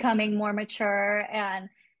becoming more mature, and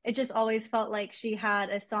it just always felt like she had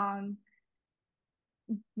a song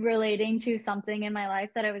relating to something in my life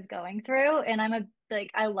that I was going through. And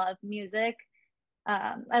I love music.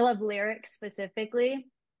 I love lyrics specifically.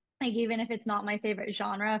 Like even if it's not my favorite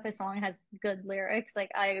genre, if a song has good lyrics,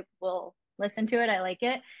 like I will listen to it. I like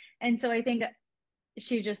it. And so I think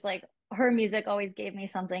she just like her music always gave me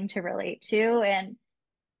something to relate to, and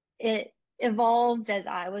it evolved as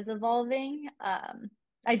I was evolving.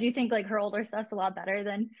 I do think like her older stuff's a lot better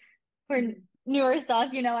than her Mhm. newer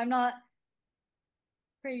stuff. I'm not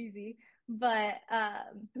crazy, but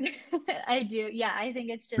I do. Yeah, I think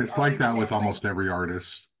it's just It's like always that with been like almost every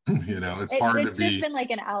artist. Yeah. It's hard to it's just be, been like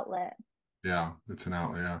an outlet. yeah, it's an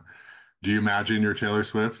outlet. Yeah. Do you imagine your Taylor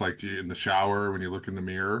Swift like do you, in the shower when you look in the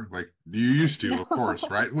mirror? Like you used to, No. of course,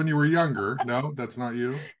 right? When you were younger. No, that's not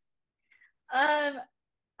you. Um,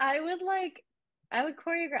 I would like I would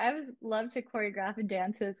choreograph. I was love to choreograph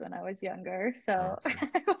dances when I was younger, so Okay.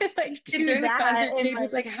 I would like do During the that concert, in Jade my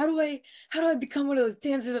was like, how do I become one of those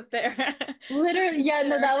dancers up there? literally. Just Yeah, no,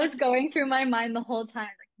 there. that was going through my mind the whole time.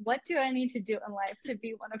 Like, what do I need to do in life to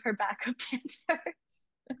be one of her backup dancers?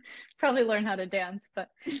 Probably learn how to dance, but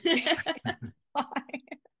it's fine.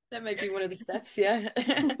 That might be one of the steps, yeah.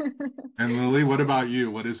 And Lily, what about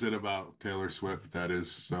you? What is it about Taylor Swift that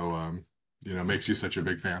is so makes you such a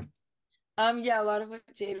big fan? Yeah, a lot of what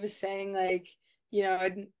Jade was saying, like,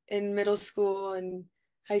 in middle school and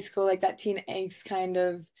high school, like that teen angst kind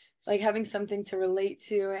of like having something to relate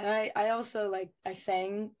to. And I also like I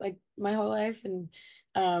sang like my whole life and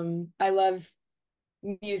I love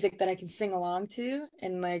music that I can sing along to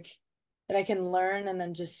and like that I can learn and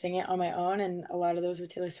then just sing it on my own. And a lot of those were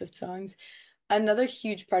Taylor Swift songs. Another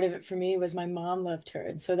huge part of it for me was my mom loved her.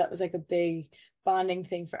 And so that was like a big bonding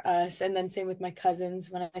thing for us. And then same with my cousins.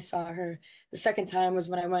 When I saw her the second time was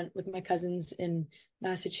when I went with my cousins in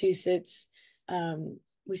Massachusetts.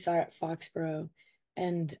 We saw her at Foxborough.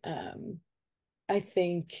 And I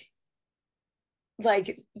think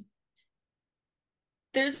like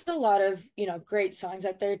there's a lot of, great songs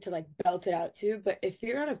out there to like belt it out to. But if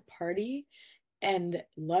you're at a party and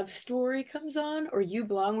Love Story comes on or You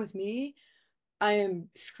Belong with Me, I am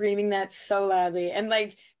screaming that so loudly. And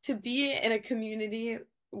like to be in a community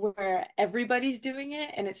where everybody's doing it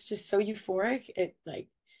and it's just so euphoric, it like,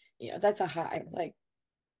 that's a high. Like,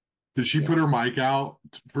 Did she you put know. her mic out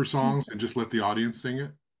for songs and just let the audience sing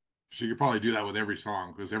it? She could probably do that with every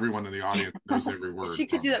song because everyone in the audience knows every word, She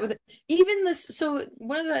could do that probably. with it. Even this. So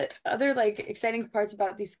one of the other like exciting parts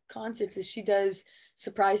about these concerts is she does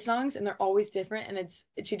surprise songs and they're always different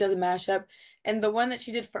and she does a mashup. And the one that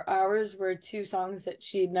she did for Hours were two songs that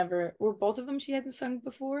she'd never were both of them she hadn't sung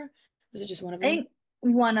before. Was it just one of I them? think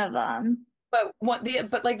one of them.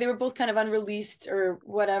 But like they were both kind of unreleased or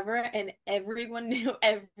whatever, and everyone knew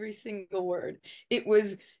every single word. It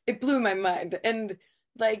blew my mind. And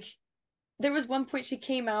like there was one point she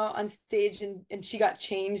came out on stage and she got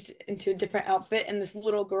changed into a different outfit, and this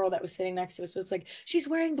little girl that was sitting next to us was like, she's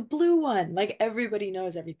wearing the blue one. Like everybody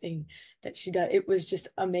knows everything that she does. It was just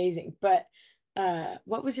amazing. But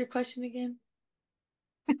what was your question again?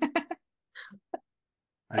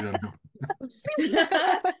 I don't know.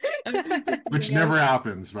 I'm thinking Which something never else.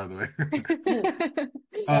 happens, by the way.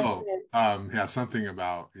 That's Oh, it. yeah, something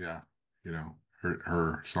about, yeah,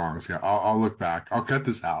 her songs. Yeah, I'll look back. I'll cut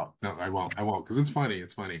this out. No, I won't, because it's funny.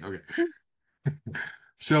 It's funny. Okay.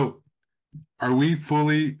 So are we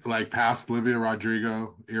fully like past Olivia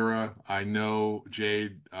Rodrigo era? I know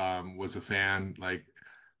Jade was a fan. Like,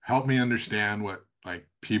 help me understand what like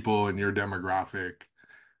people in your demographic.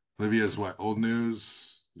 Olivia's what, old news?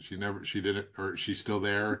 She didn't, or she's still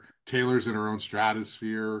there. Taylor's in her own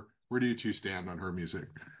stratosphere. Where do you two stand on her music?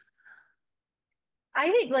 I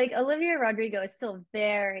think like Olivia Rodrigo is still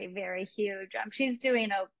very, very huge. She's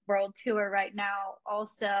doing a world tour right now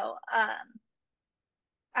also.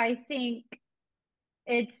 I think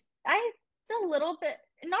it's a little bit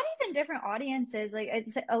not even different audiences. Like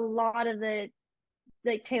it's a lot of the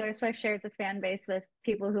like Taylor Swift shares a fan base with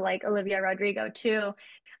people who like Olivia Rodrigo too.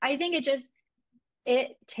 I think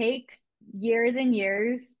it takes years and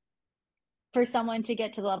years for someone to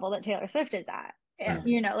get to the level that Taylor Swift is at. And,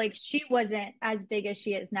 Right. like she wasn't as big as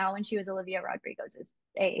she is now when she was Olivia Rodrigo's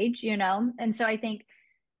age, And so I think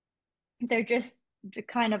they're just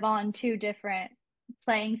kind of on two different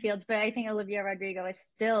playing fields. But I think Olivia Rodrigo is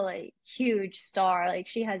still a huge star. Like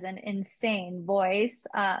she has an insane voice.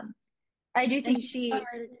 I do And think she's a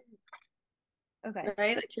songwriter, okay.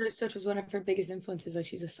 right? Like Taylor Swift was one of her biggest influences. Like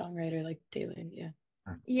she's a songwriter, like Taylor. Yeah.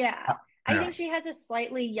 Yeah. I Yeah. think she has a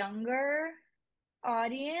slightly younger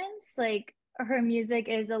audience. Like her music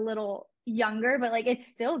is a little younger, but like it's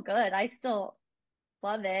still good. I still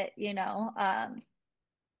love it.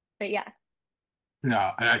 But yeah,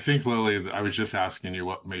 Yeah, and I think Lily, I was just asking you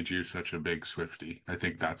what made you such a big Swiftie. I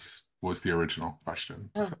think that's was the original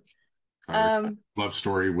question. Oh. So, uh, Um, love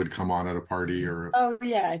story would come on at a party or oh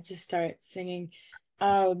yeah, I just start singing.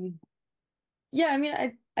 Um, yeah, I mean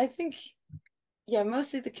I think yeah,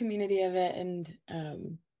 mostly the community of it and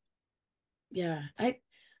yeah,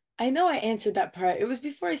 I know I answered that part. It was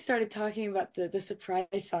before I started talking about the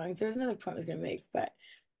surprise songs. There was another point I was gonna make, but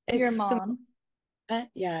your it's the mom.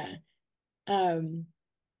 yeah. Um,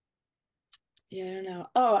 yeah, I don't know.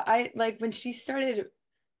 Oh, I like when she started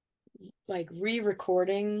like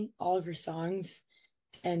re-recording all of her songs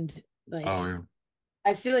and oh like yeah.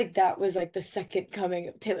 I feel like that was like the second coming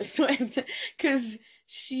of Taylor Swift because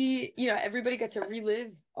she, everybody got to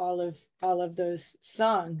relive all of those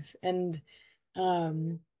songs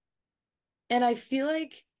um and I feel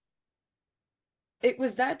like it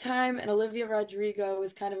was that time and Olivia Rodrigo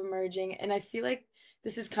was kind of emerging and I feel like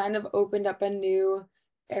this has kind of opened up a new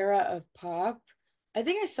era of pop. I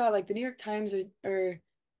think I saw like the New York Times or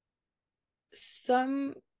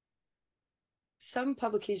some some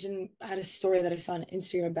publication had a story that I saw on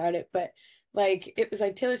Instagram about it, but like it was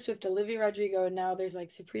like Taylor Swift, Olivia Rodrigo, and now there's like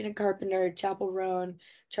Sabrina Carpenter, Chappell Roan,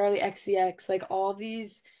 Charlie XCX, like all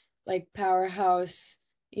these like powerhouse,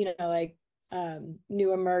 like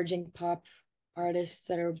new emerging pop artists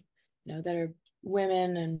that are, that are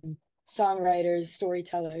women and songwriters,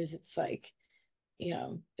 storytellers. It's like,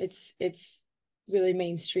 it's really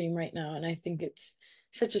mainstream right now, and I think it's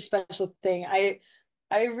such a special thing.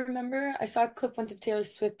 I remember I saw a clip once of Taylor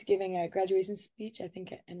Swift giving a graduation speech, I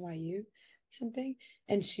think at NYU or something,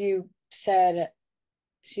 and she said,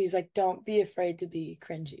 she's like, "Don't be afraid to be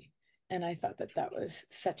cringy." And I thought that that was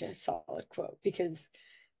such a solid quote because,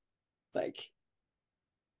 like,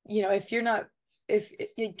 if you're not, if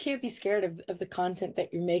you can't be scared of the content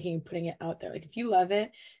that you're making and putting it out there. Like, if you love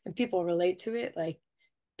it and people relate to it, like,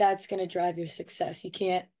 that's going to drive your success. You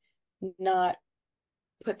can't not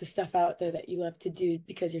put the stuff out there that you love to do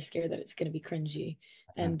because you're scared that it's going to be cringy.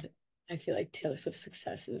 And I feel like Taylor Swift's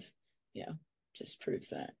success is, just proves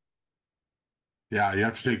that. Yeah, you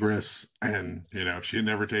have to take risks. And if she had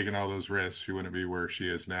never taken all those risks, she wouldn't be where she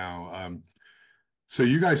is now. So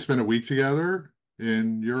you guys spent a week together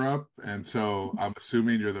in Europe, and so I'm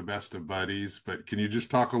assuming you're the best of buddies, but can you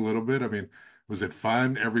just talk a little bit? I mean, was it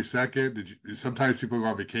fun every second? Did you sometimes people go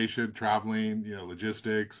on vacation, traveling,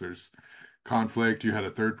 logistics, there's conflict, you had a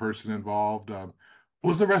third person involved. What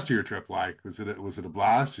was the rest of your trip like? Was it a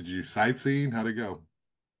blast? Did you sightseeing? How'd it go?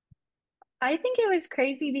 I think it was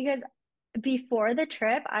crazy because before the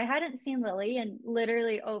trip, I hadn't seen Lily in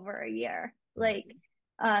literally over a year, like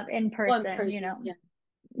in One person. person, yeah.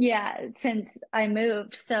 Yeah, since I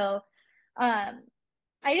moved. So, I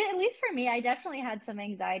did, at least for me, I definitely had some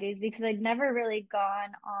anxieties because I'd never really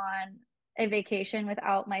gone on a vacation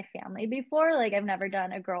without my family before. Like I've never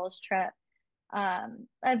done a girls trip.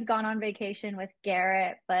 I've gone on vacation with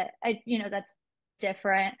Garrett, but that's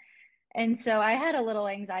different. And so I had a little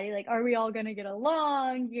anxiety, like, are we all going to get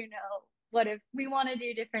along? What if we want to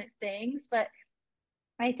do different things? But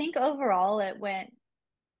I think overall it went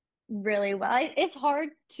really well. It's hard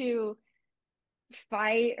to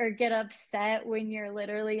fight or get upset when you're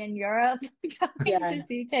literally in Europe going to Yeah.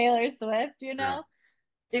 see Taylor Swift, Yeah.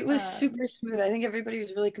 It was Um, super smooth. I think everybody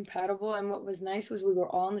was really compatible. And what was nice was we were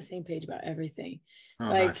all on the same page about everything. Oh,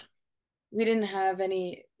 nice. Like, we didn't have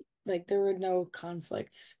any, like, there were no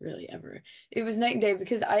conflicts really ever. It was night and day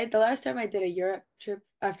because the last time I did a Europe trip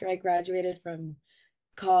after I graduated from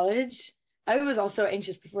college, I was also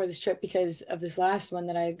anxious before this trip because of this last one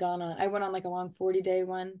that I had gone on. I went on like a long 40-day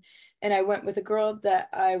one, and I went with a girl that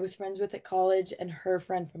I was friends with at college and her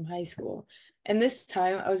friend from high school. And this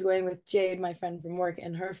time I was going with Jade, my friend from work,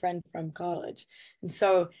 and her friend from college. And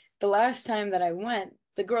so the last time that I went,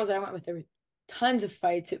 the girls that I went with, there were tons of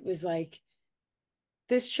fights. It was like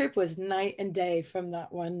this trip was night and day from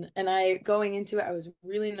that one. And going into it, I was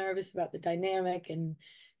really nervous about the dynamic and,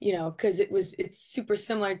 because it's super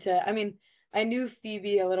similar to, I mean, I knew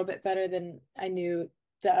Phoebe a little bit better than I knew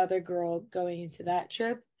the other girl going into that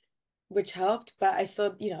trip, which helped, but I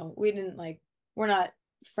still, we didn't like, we're not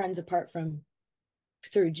friends apart from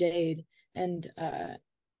through Jade. And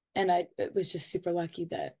I it was just super lucky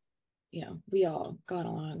that, we all got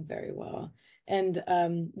along very well. And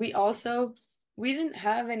we didn't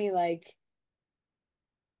have any like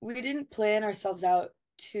we didn't plan ourselves out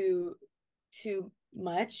too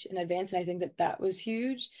much in advance, and I think that that was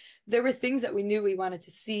huge. There were things that we knew we wanted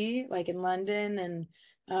to see, like in London,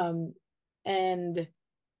 and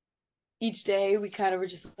each day we kind of were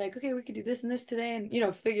just like, okay, we could do this and this today,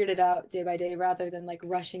 and figured it out day by day rather than like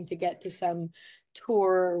rushing to get to some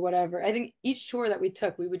tour or whatever. I think each tour that we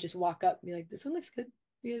took, we would just walk up and be like, this one looks good.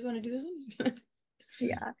 You guys want to do this one?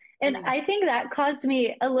 yeah. And And then, I think that caused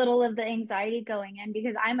me a little of the anxiety going in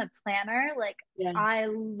because I'm a planner. Like yeah, I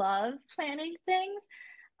love planning things.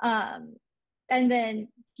 Um, and then,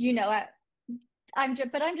 I'm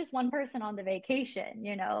just one person on the vacation,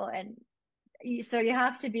 and so you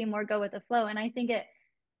have to be more go with the flow. And I think it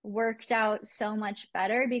worked out so much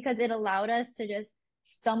better because it allowed us to just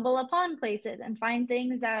stumble upon places and find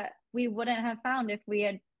things that we wouldn't have found if we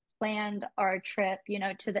had planned our trip,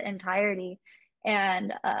 to the entirety.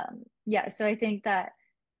 And yeah, so I think that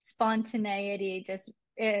spontaneity just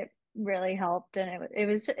it really helped, and it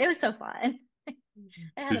was so fun.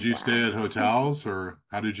 I had a Did you stay at blast. hotels or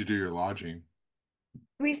how did you do your lodging?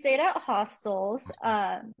 We stayed at hostels.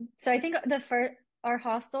 So I think the first our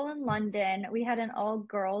hostel in London, we had an all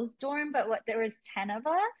girls dorm, but there was 10 of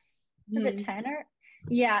us. Was it Mhm. 10 or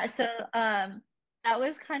yeah, so that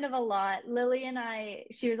was kind of a lot. Lily and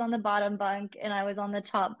she was on the bottom bunk and I was on the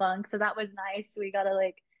top bunk, so that was nice. We gotta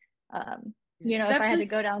like if That I had to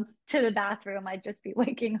place, go down to the bathroom, I'd just be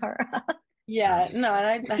waking her up. Yeah. yeah, no,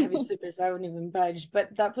 and I have a slipper, so I wouldn't even budge.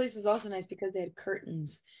 But that place is also nice because they had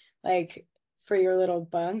curtains, like for your little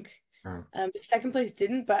bunk. Oh. The second place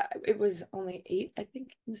didn't, but it was only 8, I think,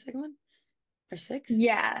 in the second one, or 6.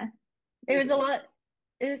 Yeah, It it was was a 8. lot,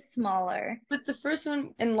 it was smaller. But the first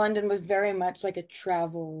one in London was very much like a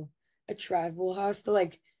travel hostel.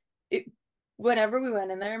 Like it, whenever we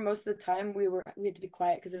went in there, most of the time we had to be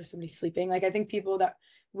quiet because there was somebody sleeping. Like I think people that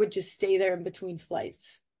would just stay there in between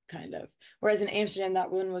flights, kind of. Whereas in Amsterdam,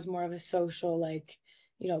 that one was more of a social, like,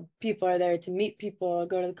 people are there to meet people,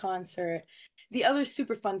 go to the concert. The other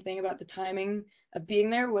super fun thing about the timing of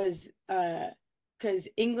being there was because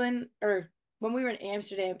England or when we were in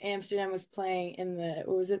Amsterdam, Amsterdam was playing in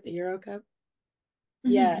what was it, the Euro Cup?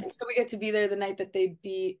 Yeah, Mhm. and so we got to be there the night that they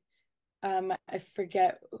beat, I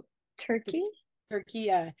forget the Turkey? Turkey.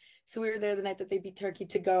 Yeah, so we were there the night that they beat Turkey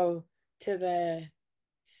to go to the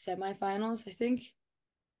semifinals, I think.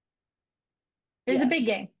 It was a Yeah, big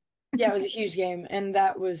game. yeah, it was a huge game, and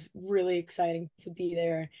that was really exciting to be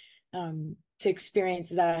there, to experience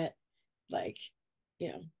that, like,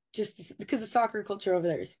 just because the soccer culture over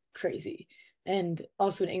there is crazy, and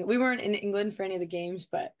also in England, we weren't in England for any of the games,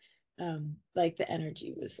 but like the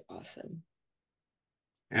energy was awesome.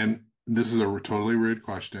 And this is a totally rude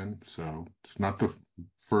question, so it's not the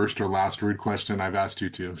first or last rude question I've asked you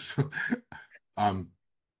to. So, um,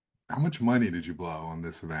 how much money did you blow on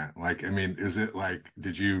this event? Like, I mean, is it like,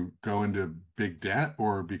 did you go into big debt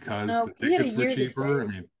or because the No, we had a tickets were year to cheaper? I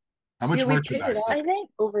save. mean, how Yeah, much we paid it merchandise did off I think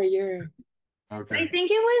over a year. Okay. I think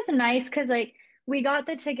it was nice because like we got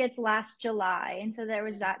the tickets last July, and so there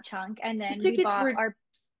was Yeah. that chunk, and The then we tickets bought were our like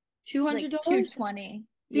 $200. 220.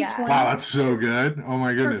 Yeah. Wow, C20 that's so good. Oh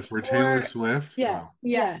my for goodness. We're Taylor 4. Swift. Yeah, Wow.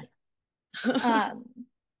 Yeah. yeah. Um,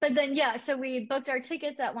 but then yeah, so we booked our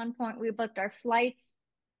tickets at one point, we booked our flights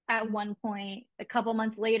at one point. A couple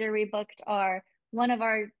months later, we booked our one of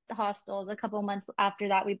our hostels. A couple months after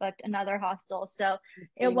that, we booked another hostel. So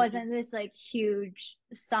it Pretty nice. wasn't this like huge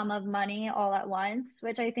sum of money all at once,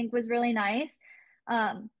 which I think was really nice.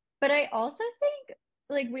 But I also think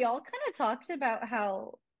like we all kind of talked about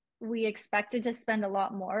how we expected to spend a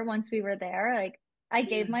lot more once we were there. Like I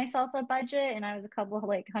gave Yeah, myself a budget and I was a couple of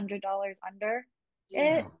like $100 under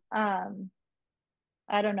yeah, it. Wow.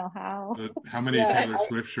 I don't know how. How many yeah. Taylor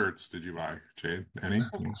Swift shirts did you buy, Jade? Any?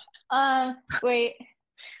 Wait.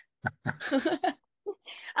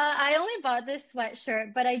 I only bought this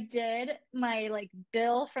sweatshirt, but I did my like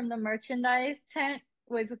bill from the merchandise tent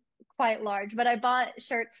was quite large, but I bought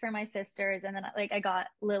shirts for my sisters and then like I got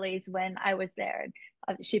Lily's when I was there.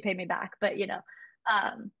 She paid me back, but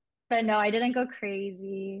um, but no, I didn't go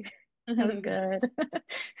crazy. That was good.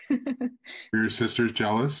 Were your sisters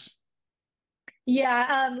jealous?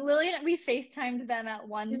 Yeah, Lily and we FaceTimed them at They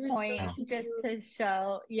one were so Oh. point just cute. to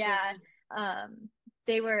show. Yeah. Yeah. Um,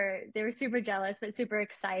 they were super jealous but super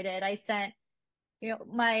excited. I sent,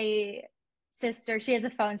 my sister, she has a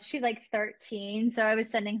phone, so she's like 13, so I was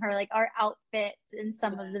sending her like our outfits and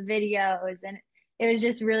some of Yeah. the videos and it was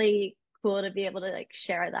just really cool to be able to like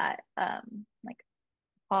share that like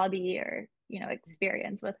hobby or,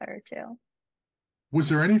 experience with her too. Was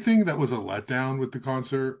there anything that was a letdown with the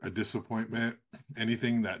concert, a disappointment,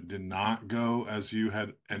 anything that did not go as you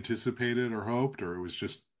had anticipated or hoped, or it was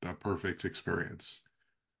just a perfect experience?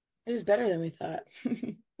 It was better than we thought.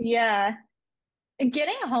 Yeah.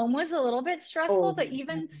 Getting home was a little bit stressful, Oh but my God.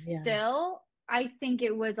 even Yeah. still, I think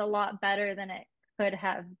it was a lot better than it could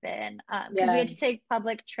have been. Because we Yeah. had to take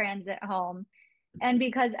public transit home, and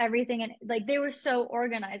because everything and like they were so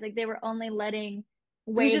organized, like they were only letting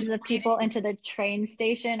It was just waves of people waiting. into the train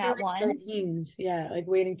station They were at like once. sardines. Yeah. Like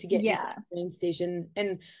waiting to get into the Yeah, train station.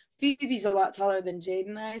 And Phoebe's a lot taller than Jade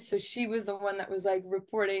and I. So she was the one that was like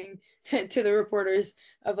reporting to the reporters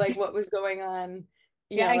of like what was going on.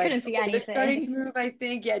 yeah, I Like, couldn't see okay, they're starting to anything. move, I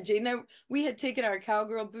think. Yeah, Jade and I, we had taken our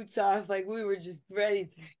cowgirl boots off. Like we were just ready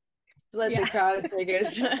to let the Yeah, crowd take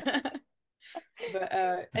us. But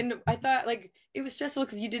and I thought like it was stressful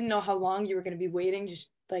because you didn't know how long you were going to be waiting, just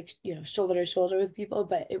like shoulder to shoulder with people.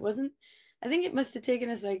 But it wasn't. I think it must have taken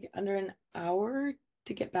us like under an hour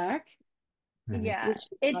to get back, Mhm. yeah. which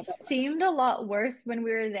is It not that bad. seemed a lot worse when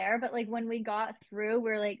we were there, but like when we got through, we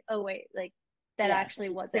are like, oh wait, like that Yeah, actually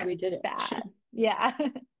thanks that wasn't we did it. bad. Yeah.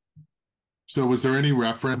 So, was there any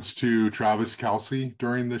reference to Travis Kelce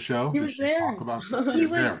during the show? He Did was she talk there. about? He He was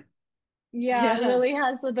was, there. yeah, Yeah. Lily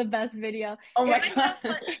has the best video. Oh It my was so God.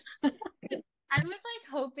 funny. I was like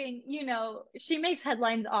hoping, she makes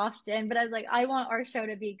headlines often, but I was like, I want our show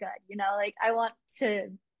to be good, like I want to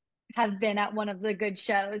have been at one of the good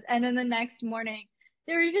shows. And then the next morning,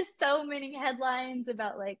 there were just so many headlines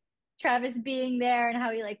about like Travis being there and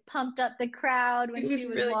how he like pumped up the crowd when It she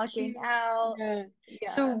was was really walking cute. out. Yeah.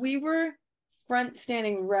 So Yeah. we were front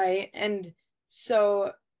standing right, and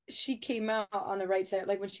so she came out on the right side.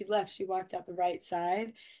 Like when she left, she walked out the right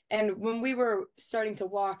side. And when we were starting to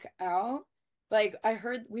walk out, like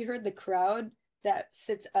we heard the crowd that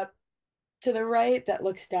sits up to the right, that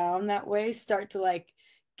looks down that way, start to like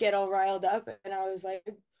get all riled up. And I was like,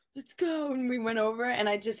 let's go. And we went over, and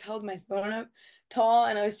I just held my phone up tall,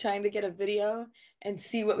 and I was trying to get a video and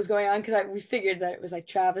see what was going on because we figured that it was like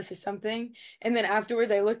Travis or something. And then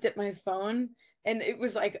afterwards, I looked at my phone, and it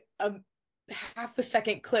was like a half a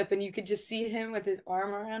second clip, and you could just see him with his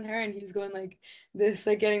arm around her, and he was going like this,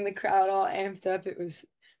 like getting the crowd all amped up. It was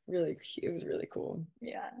really cool.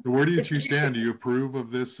 Yeah. So where do you It's two cute. stand? Do you approve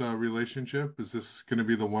of this relationship? Is this going to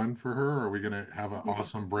be the one for her, or are we going to have an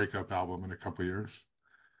awesome breakup album in a couple of years?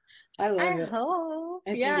 I love I it. hope.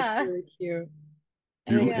 I think it's Yeah. really cute.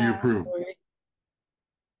 I think You it's a you Yeah. cute approve? story.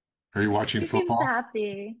 Are you watching She seems football?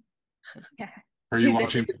 happy. Yeah. Are you She's like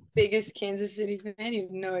watching? the biggest Kansas City fan. You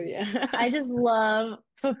have no I idea. just love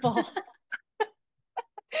football.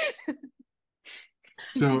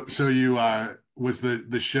 So you was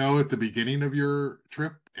the show at the beginning of your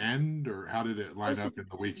trip end, or how did it line Closer up to in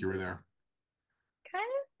the the week you end. were there? Kind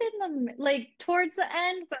of in like towards the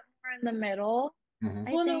end, but more in the middle, Hmm.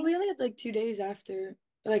 I Well, no, we think. only had like 2 days after,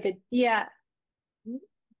 like a Yeah, two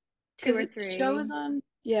because or the show was three. on.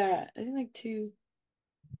 Yeah, I think like two.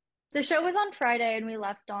 The show was on Friday and we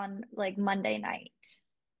left on like Monday night.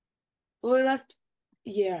 Well, we left.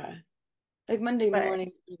 Yeah, like Monday But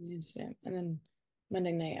morning in Amsterdam, and then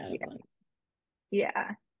Monday night out of yeah, London.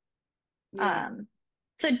 yeah. Yeah, Um,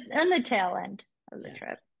 so on the tail end of the Yeah.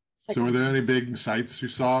 trip. So were there any big sites you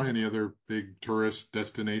saw? Any other big tourist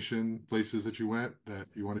destination places that you went that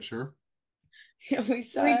you want to share? Yeah, We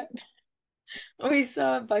we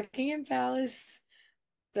saw Buckingham Palace,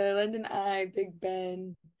 the London Eye, Big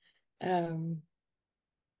Ben. Um,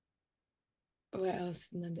 what else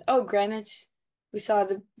in London? Oh, Greenwich. We saw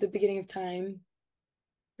the beginning of time,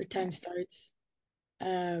 where time starts.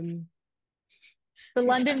 Um, the we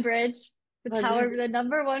saw London Bridge, the London tower, the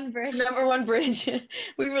number one bridge. Number one bridge.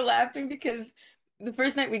 We were laughing because the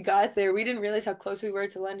first night we got there, we didn't realize how close we were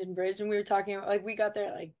to London Bridge, and we were talking about like we got there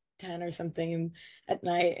at like 10 or something and at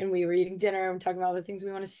night, and we were eating dinner and talking about all the things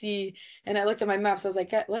we want to see. And I looked at my maps, I was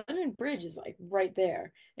like, London Bridge is like right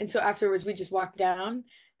there. And so afterwards we just walked down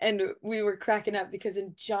and we were cracking up because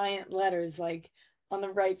in giant letters, like on the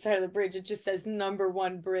right side of the bridge, it just says number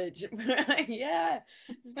one bridge. We're like, yeah,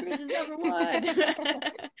 this bridge is number one.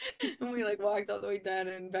 And we like walked all the way down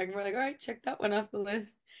and back and we're like, all right, check that one off the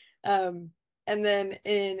list. Um, and then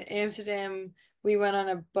in Amsterdam, we went on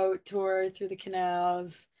a boat tour through the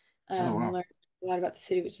canals, Oh, wow. learned a lot about the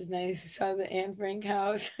city, which is nice. We saw the Anne Frank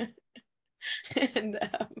house. And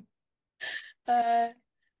uh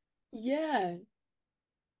yeah,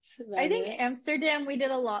 that's I about think it. Amsterdam, we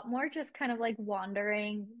did a lot more just kind of like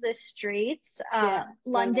wandering the streets. Yeah,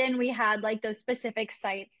 London, we had like those specific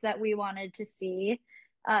sites that we wanted to see.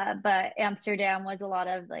 But Amsterdam was a lot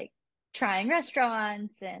of like trying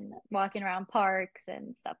restaurants and walking around parks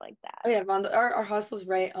and stuff like oh that. yeah, Vondel, our hostel's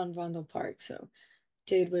right on Vondel Park, so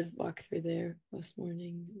Jade would walk through there most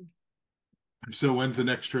mornings. So when's the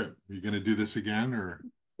next trip? Are you going to do this again or?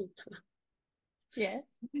 Yes.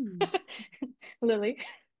 Hmm. Lily.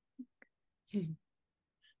 I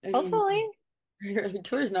mean, Hopefully. her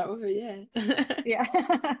tour's not over yet. Yeah.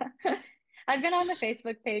 I've been on the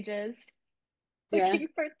Facebook pages Yeah. looking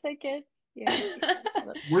for tickets. Yeah.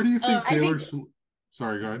 Where do you think I Um, think,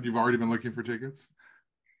 Sorry, go ahead. You've already been looking for tickets?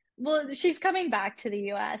 well, she's coming back to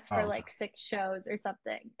the US for Oh, okay. like 6 shows or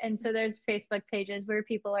something. And so there's Facebook pages where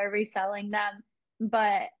people are reselling them.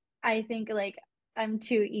 But I think like I'm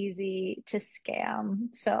too easy to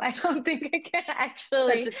scam. So I don't think I can that's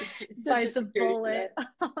actually such a bite the security bullet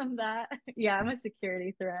threat. on that. Yeah, I'm a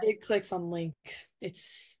security threat. It clicks on links. It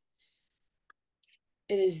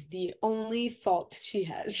is the only fault she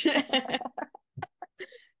has.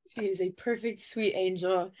 She is a perfect sweet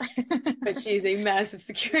angel, but she is a massive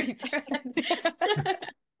security threat.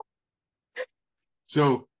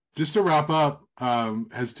 So just to wrap up,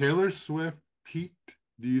 has Taylor Swift peaked?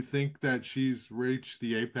 Do you think that she's reached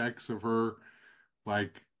the apex of her,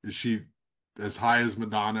 like, is she as high as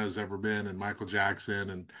Madonna has ever been and Michael Jackson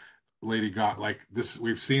and Lady Gaga? Like this,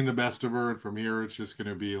 we've seen the best of her, and from here it's just going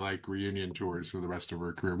to be like reunion tours for the rest of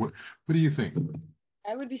her career. What do you think?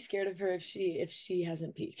 I would be scared of her if she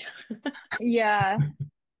hasn't peaked. Yeah.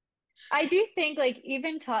 I do think like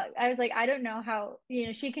even talk I was like I don't know how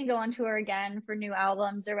she can go on tour again for new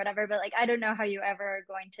albums or whatever, but like I don't know how you ever are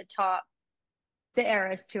going to top the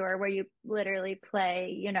Eras tour where you literally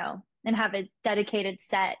play, and have a dedicated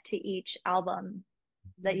set to each album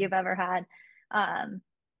that you've ever had. Um,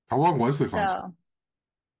 How long was the concert? so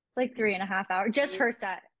it's like 3.5 hours. Just her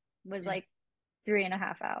set was Yeah. like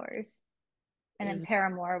 3.5 hours. And then It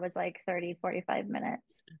Paramore was like 30, 45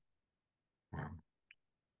 minutes. Wow.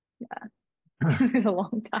 Yeah, it was a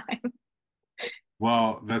long time.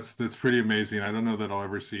 Well, that's pretty amazing. I don't know that I'll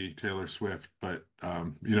ever see Taylor Swift, but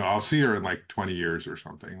I'll see her in like 20 years or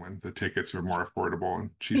something when the tickets are more affordable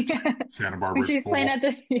and she's playing Santa When Barbara she's playing Bowl.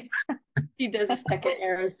 at the She does a second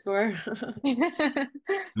Eras tour. The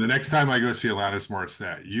next time I go see Alanis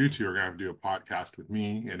Morissette, you two are gonna have to do a podcast with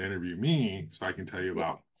me and interview me so I can tell you Yeah.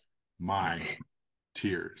 about my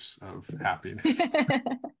tears of happiness.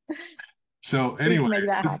 So We anyway, can make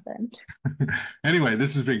that happen. anyway,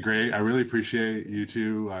 this has been great. I really appreciate you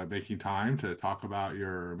two making time to talk about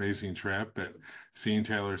your amazing trip and seeing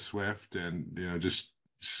Taylor Swift and just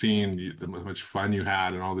seeing the much fun you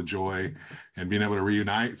had and all the joy and being able to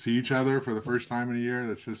reunite, see each other for the first time in a year.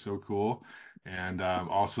 That's just so cool. And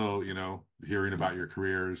also, hearing about your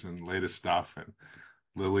careers and latest stuff and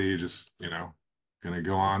Lily just, gonna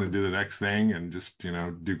go on and do the next thing and just,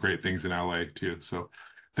 do great things in LA too. So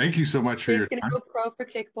thank you so much for Jade's your gonna time. go pro for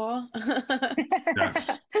kickball.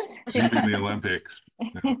 Yes. Maybe in Yeah. the Olympics.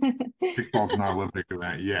 No, kickball's not an Olympic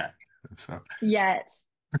event yet. So, Yes.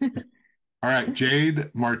 all right,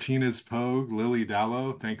 Jade Martinez-Pogue, Lily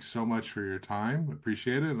Dallow, thanks so much for your time.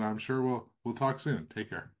 Appreciate it, and I'm sure we'll talk soon. Take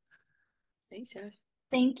care. Thanks, Josh.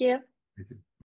 Thank you. Thank you.